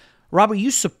here. Rob, are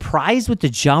you surprised with the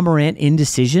Ja Morant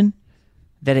indecision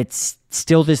that it's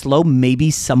still this low?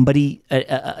 Maybe somebody,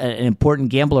 an important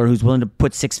gambler who's willing to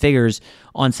put six figures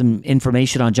on some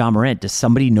information on Ja Morant. Does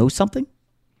somebody know something?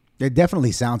 It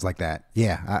definitely sounds like that.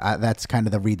 Yeah, that's kind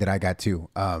of the read that I got too.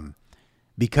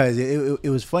 Because it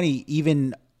was funny,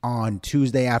 even on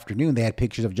Tuesday afternoon, they had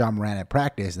pictures of Ja Morant at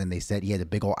practice, and they said he had a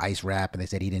big old ice wrap, and they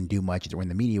said he didn't do much when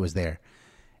the media was there.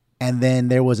 And then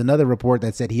there was another report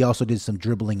that said he also did some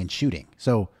dribbling and shooting.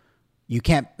 So you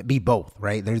can't be both,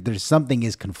 right? There's something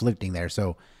is conflicting there.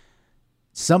 So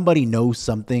somebody knows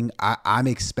something. I'm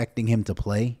expecting him to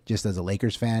play, just as a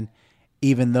Lakers fan,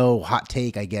 even though, hot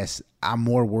take, I guess, I'm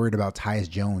more worried about Tyus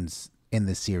Jones in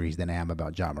this series than I am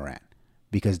about Ja Morant.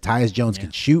 Because Tyus Jones can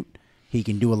shoot. He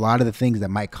can do a lot of the things that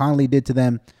Mike Conley did to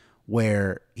them,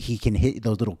 where he can hit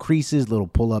those little creases, little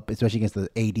pull-up, especially against the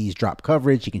AD's drop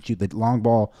coverage. He can shoot the long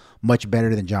ball much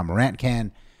better than Ja Morant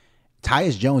can.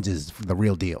 Tyus Jones is the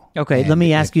real deal. Okay, let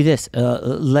me ask you this.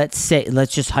 Let's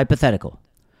just hypothetical.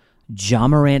 Ja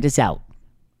Morant is out.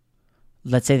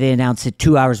 Let's say they announce it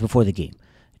 2 hours before the game.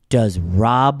 Does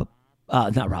Darvin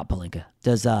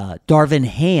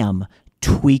Ham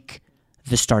tweak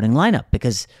the starting lineup?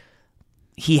 Because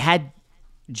he had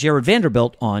Jared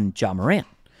Vanderbilt on Ja Morant.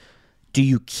 Do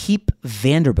you keep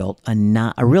Vanderbilt, a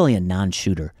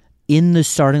non-shooter, in the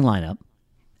starting lineup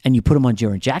and you put him on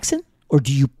Jaren Jackson? Or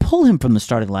do you pull him from the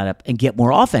starting lineup and get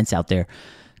more offense out there?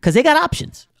 Because they got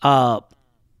options. Tyus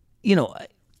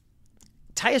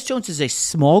Jones is a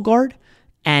small guard,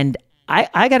 and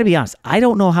I got to be honest, I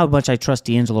don't know how much I trust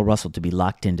D'Angelo Russell to be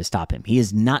locked in to stop him. He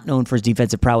is not known for his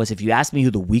defensive prowess. If you ask me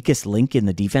who the weakest link in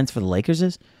the defense for the Lakers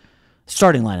is,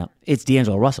 starting lineup, it's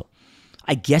D'Angelo Russell.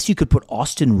 I guess you could put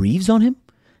Austin Reeves on him.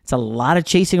 It's a lot of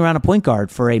chasing around a point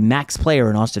guard for a max player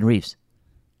in Austin Reeves.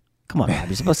 Come on, Rob.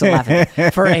 You're supposed to laugh at me.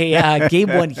 For a Game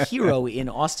 1 hero in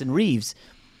Austin Reeves.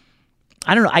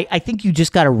 I don't know. I think you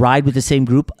just got to ride with the same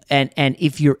group. And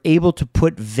if you're able to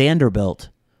put Vanderbilt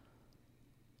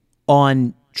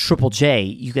on Triple J,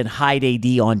 you can hide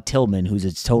AD on Tillman, who's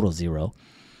a total zero.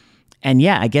 And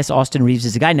yeah, I guess Austin Reeves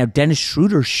is the guy. Now, Dennis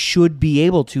Schroeder should be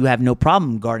able to have no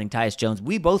problem guarding Tyus Jones.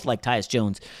 We both like Tyus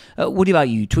Jones. What about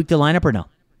you? Tweak the lineup or no?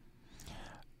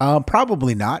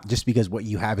 Probably not, just because what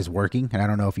you have is working. And I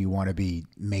don't know if you want to be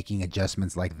making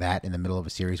adjustments like that in the middle of a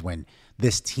series when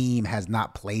this team has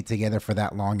not played together for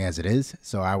that long as it is.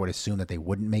 So I would assume that they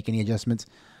wouldn't make any adjustments.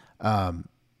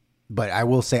 But I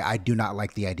will say I do not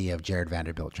like the idea of Jared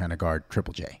Vanderbilt trying to guard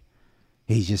Triple J.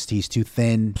 He's too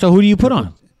thin. So who do you put on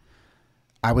him?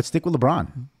 I would stick with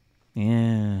LeBron.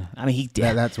 Yeah, I mean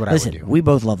that's what listen, I would do. We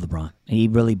both love LeBron. He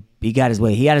got his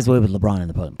way. He had his way with LeBron in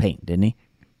the paint, didn't he?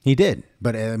 He did,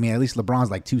 but I mean, at least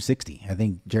LeBron's like 260. I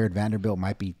think Jared Vanderbilt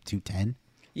might be 210.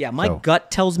 Yeah, my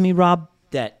gut tells me, Rob,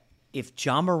 that if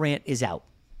Ja Morant is out,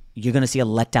 you're going to see a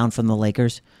letdown from the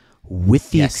Lakers,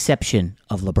 with the exception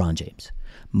of LeBron James.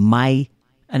 And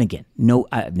again, no,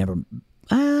 I've never.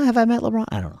 Have I met LeBron?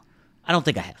 I don't know. I don't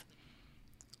think I have.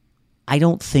 I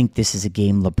don't think this is a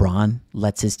game LeBron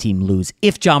lets his team lose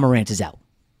if Ja Morant is out.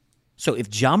 So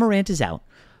if Ja Morant is out,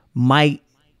 my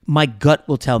gut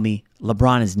will tell me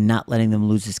LeBron is not letting them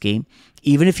lose this game.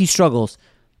 Even if he struggles,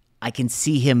 I can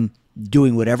see him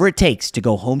doing whatever it takes to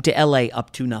go home to LA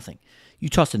up 2-0. You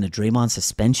tossed in the Draymond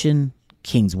suspension,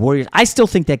 Kings Warriors. I still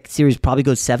think that series probably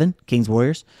goes 7, Kings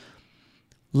Warriors.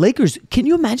 Lakers, can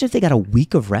you imagine if they got a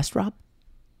week of rest, Rob?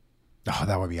 Oh,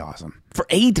 that would be awesome. For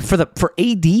AD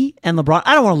and LeBron,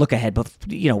 I don't want to look ahead, but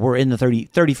we're in the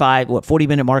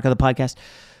 40-minute mark of the podcast.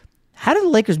 How do the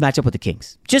Lakers match up with the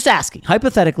Kings? Just asking.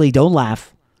 Hypothetically, don't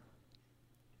laugh.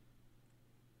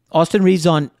 Austin Reeves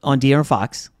on De'Aaron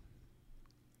Fox.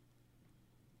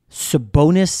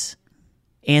 Sabonis,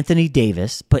 Anthony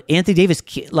Davis. But Anthony Davis,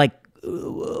 like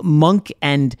Monk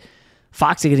and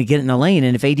Fox are going to get in the lane,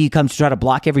 and if AD comes to try to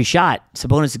block every shot,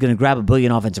 Sabonis is going to grab 1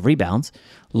 billion offensive rebounds.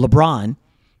 LeBron,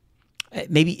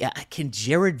 maybe can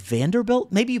Jared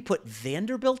Vanderbilt? Maybe you put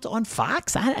Vanderbilt on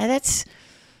Fox? I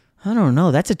don't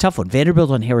know. That's a tough one.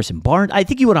 Vanderbilt on Harrison Barnes. I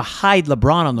think you want to hide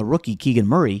LeBron on the rookie Keegan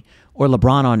Murray or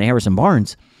LeBron on Harrison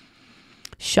Barnes.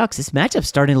 Shucks, this matchup's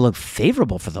starting to look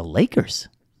favorable for the Lakers.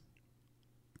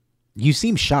 You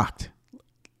seem shocked.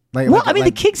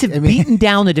 The Kings have beaten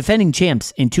down the defending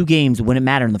champs in 2 games when it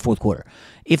mattered in the fourth quarter.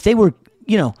 If they were,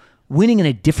 winning in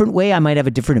a different way, I might have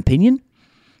a different opinion.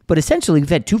 But essentially, we've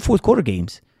had 2 fourth quarter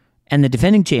games, and the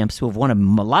defending champs who have won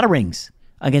a lot of rings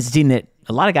against a team that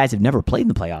a lot of guys have never played in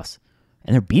the playoffs,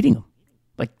 and they're beating them.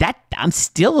 Like that, I'm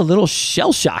still a little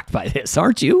shell-shocked by this,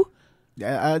 aren't you?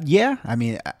 Yeah. I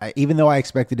mean, even though I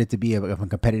expected it to be a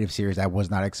competitive series, I was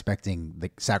not expecting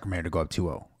the Sacramento to go up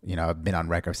 2-0. You know, I've been on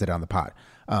record, I've said it on the pod.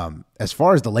 As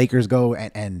far as the Lakers go,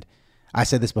 and I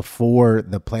said this before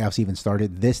the playoffs even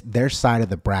started, their side of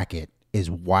the bracket is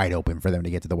wide open for them to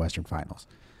get to the Western Finals.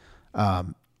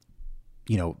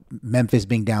 You know, Memphis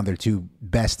being down their two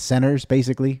best centers,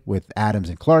 basically, with Adams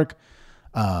and Clark.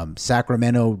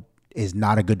 Sacramento is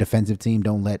not a good defensive team.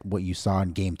 Don't let what you saw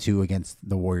in game 2 against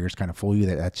the Warriors kind of fool you.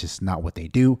 That's just not what they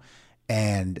do.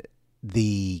 And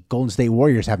the Golden State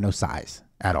Warriors have no size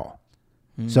at all.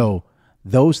 So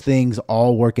those things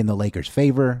all work in the Lakers'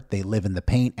 favor. They live in the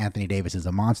paint. Anthony Davis is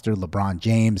a monster. LeBron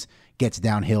James gets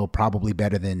downhill probably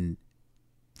better than,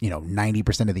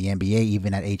 90% of the NBA,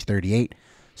 even at age 38.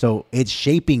 So it's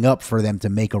shaping up for them to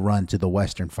make a run to the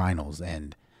Western Finals.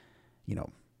 And,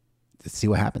 let's see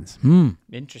what happens.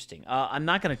 Interesting. I'm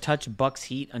not going to touch Bucks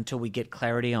Heat until we get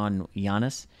clarity on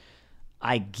Giannis.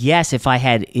 I guess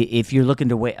if you're looking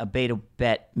to a beta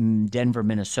bet Denver,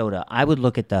 Minnesota, I would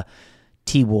look at the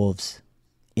T-Wolves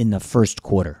in the first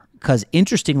quarter. Because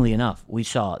interestingly enough, we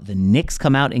saw the Knicks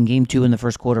come out in game 2 in the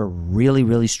first quarter really,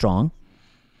 really strong.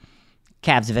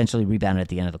 Cavs eventually rebounded at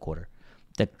the end of the quarter.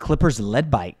 The Clippers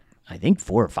led by, I think,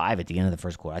 4 or 5 at the end of the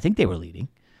first quarter. I think they were leading.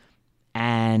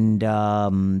 And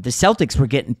the Celtics were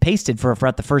getting pasted for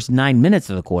about the first 9 minutes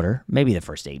of the quarter. Maybe the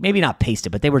first 8. Maybe not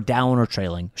pasted, but they were down or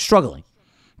trailing, struggling.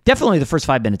 Definitely the first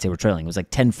 5 minutes they were trailing. It was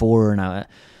like 10-4. And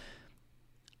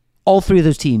all three of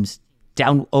those teams,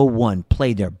 down 0-1,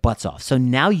 played their butts off. So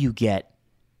now you get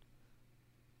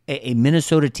a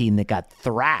Minnesota team that got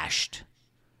thrashed,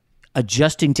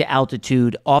 adjusting to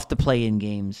altitude, off the play-in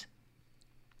games.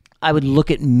 I would look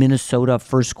at Minnesota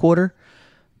first quarter,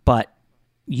 but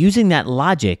using that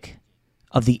logic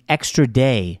of the extra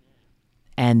day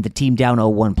and the team down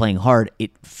 0-1 playing hard,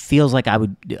 it feels like I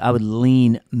would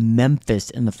lean Memphis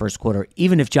in the first quarter,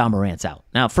 even if Ja Morant's out.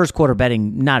 Now, first quarter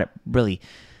betting, not really.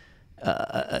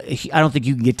 I don't think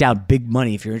you can get down big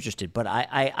money if you're interested, but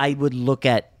I would look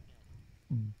at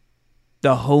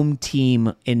the home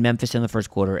team in Memphis in the first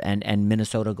quarter and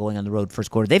Minnesota going on the road first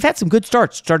quarter. They've had some good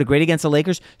starts. Started great against the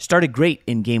Lakers. Started great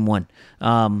in game 1.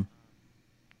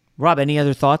 Rob, any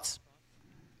other thoughts?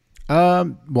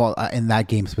 Well, in that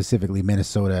game specifically,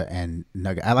 Minnesota and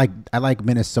Nuggets. I like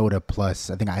Minnesota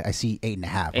plus. I think I see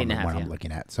 8.5 on the one I'm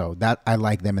looking at. So that I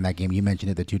like them in that game. You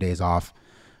mentioned it, the 2 days off,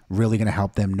 really going to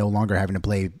help them. No longer having to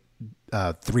play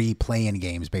 3 play-in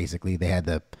games. Basically, they had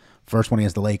the first one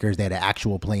against the Lakers. They had an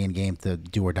actual play-in game to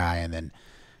do or die, and then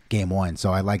game 1.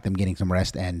 So I like them getting some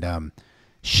rest. And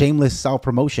shameless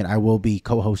self-promotion, I will be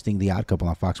co-hosting The Odd Couple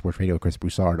on Fox Sports Radio with Chris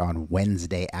Broussard on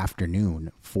Wednesday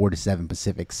afternoon, 4 to 7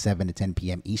 Pacific, 7 to 10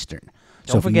 p.m. Eastern.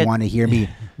 So if you want to hear me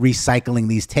recycling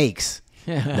these takes,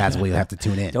 that's where you'll have to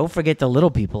tune in. Don't forget the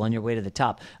little people on your way to the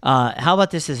top. How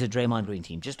about this as a Draymond Green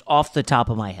team? Just off the top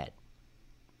of my head.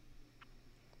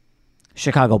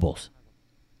 Chicago Bulls.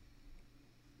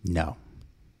 No.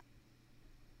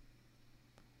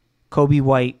 Kobe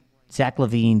White, Zach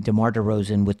LaVine, DeMar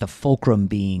DeRozan, with the fulcrum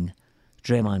being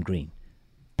Draymond Green.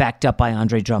 Backed up by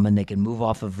Andre Drummond. They can move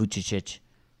off of Vucevic.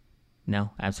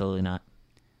 No, absolutely not.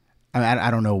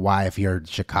 I don't know why, if you're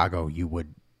Chicago, you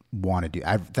would want to do.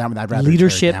 I'd rather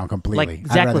leadership tear it down completely. Like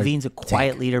Zach LaVine's a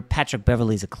quiet leader. Patrick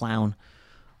Beverley's a clown.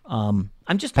 I'm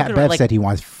just Pat Bev said he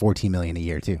wants $14 million a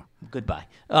year too. Goodbye.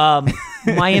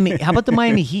 Miami. How about the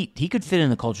Miami Heat? He could fit in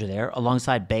the culture there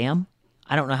alongside Bam.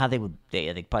 I don't know how they would.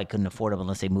 They probably couldn't afford him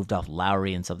unless they moved off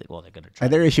Lowry and something. Well, they're going to try.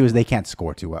 Their issue is they can't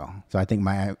score too well. So I think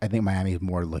Miami is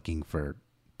more looking for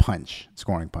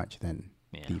scoring punch than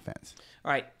defense.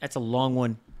 All right, that's a long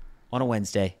one on a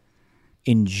Wednesday.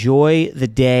 Enjoy the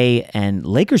day, and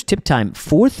Lakers tip time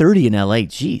 4:30 in LA.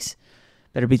 Jeez,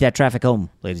 better beat that traffic home,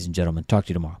 ladies and gentlemen. Talk to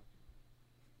you tomorrow.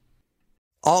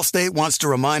 Allstate wants to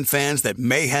remind fans that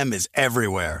mayhem is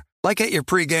everywhere, like at your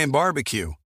pregame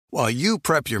barbecue. While you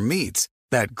prep your meats,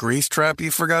 that grease trap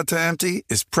you forgot to empty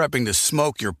is prepping to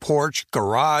smoke your porch,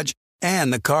 garage,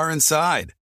 and the car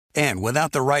inside. And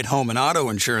without the right home and auto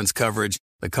insurance coverage,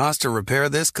 the cost to repair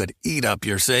this could eat up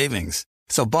your savings.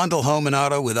 So bundle home and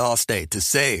auto with Allstate to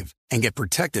save and get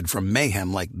protected from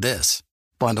mayhem like this.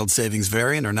 Bundled savings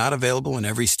vary and are not available in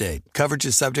every state. Coverage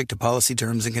is subject to policy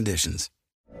terms and conditions.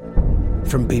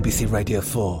 From BBC Radio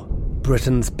 4,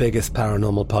 Britain's biggest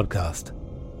paranormal podcast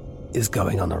is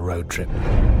going on a road trip.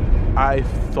 I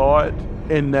thought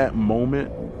in that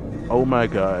moment, oh my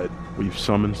God, we've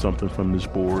summoned something from this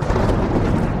board.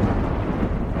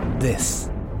 This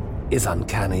is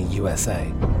Uncanny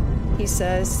USA. He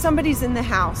says, somebody's in the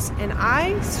house, and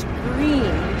I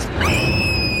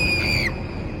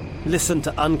Listen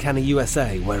to Uncanny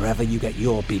USA wherever you get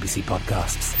your BBC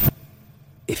podcasts,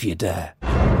 if you dare.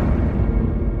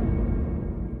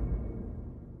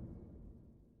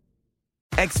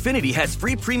 Xfinity has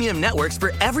free premium networks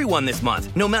for everyone this month,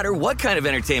 no matter what kind of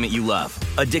entertainment you love.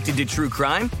 Addicted to true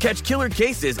crime? Catch killer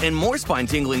cases and more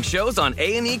spine-tingling shows on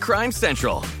A&E Crime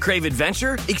Central. Crave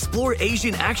adventure? Explore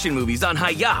Asian action movies on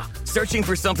Hi-Ya. Searching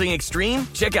for something extreme?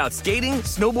 Check out skating,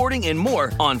 snowboarding, and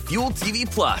more on Fuel TV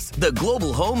Plus, the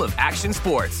global home of action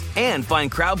sports. And find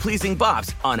crowd-pleasing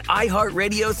bops on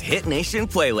iHeartRadio's Hit Nation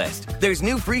playlist. There's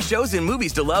new free shows and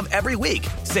movies to love every week.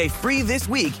 Say free this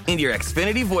week in your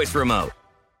Xfinity voice remote.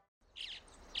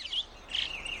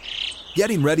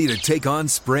 Getting ready to take on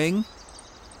spring?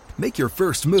 Make your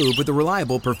first move with the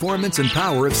reliable performance and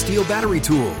power of Steel battery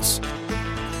tools.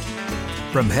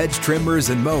 From hedge trimmers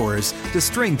and mowers to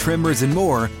string trimmers and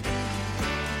more,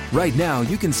 right now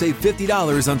you can save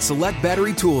 $50 on select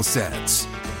battery tool sets.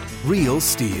 Real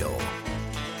Steel.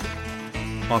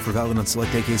 Offer valid on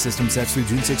select AK system sets through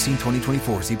June 16,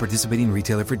 2024. See participating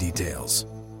retailer for details.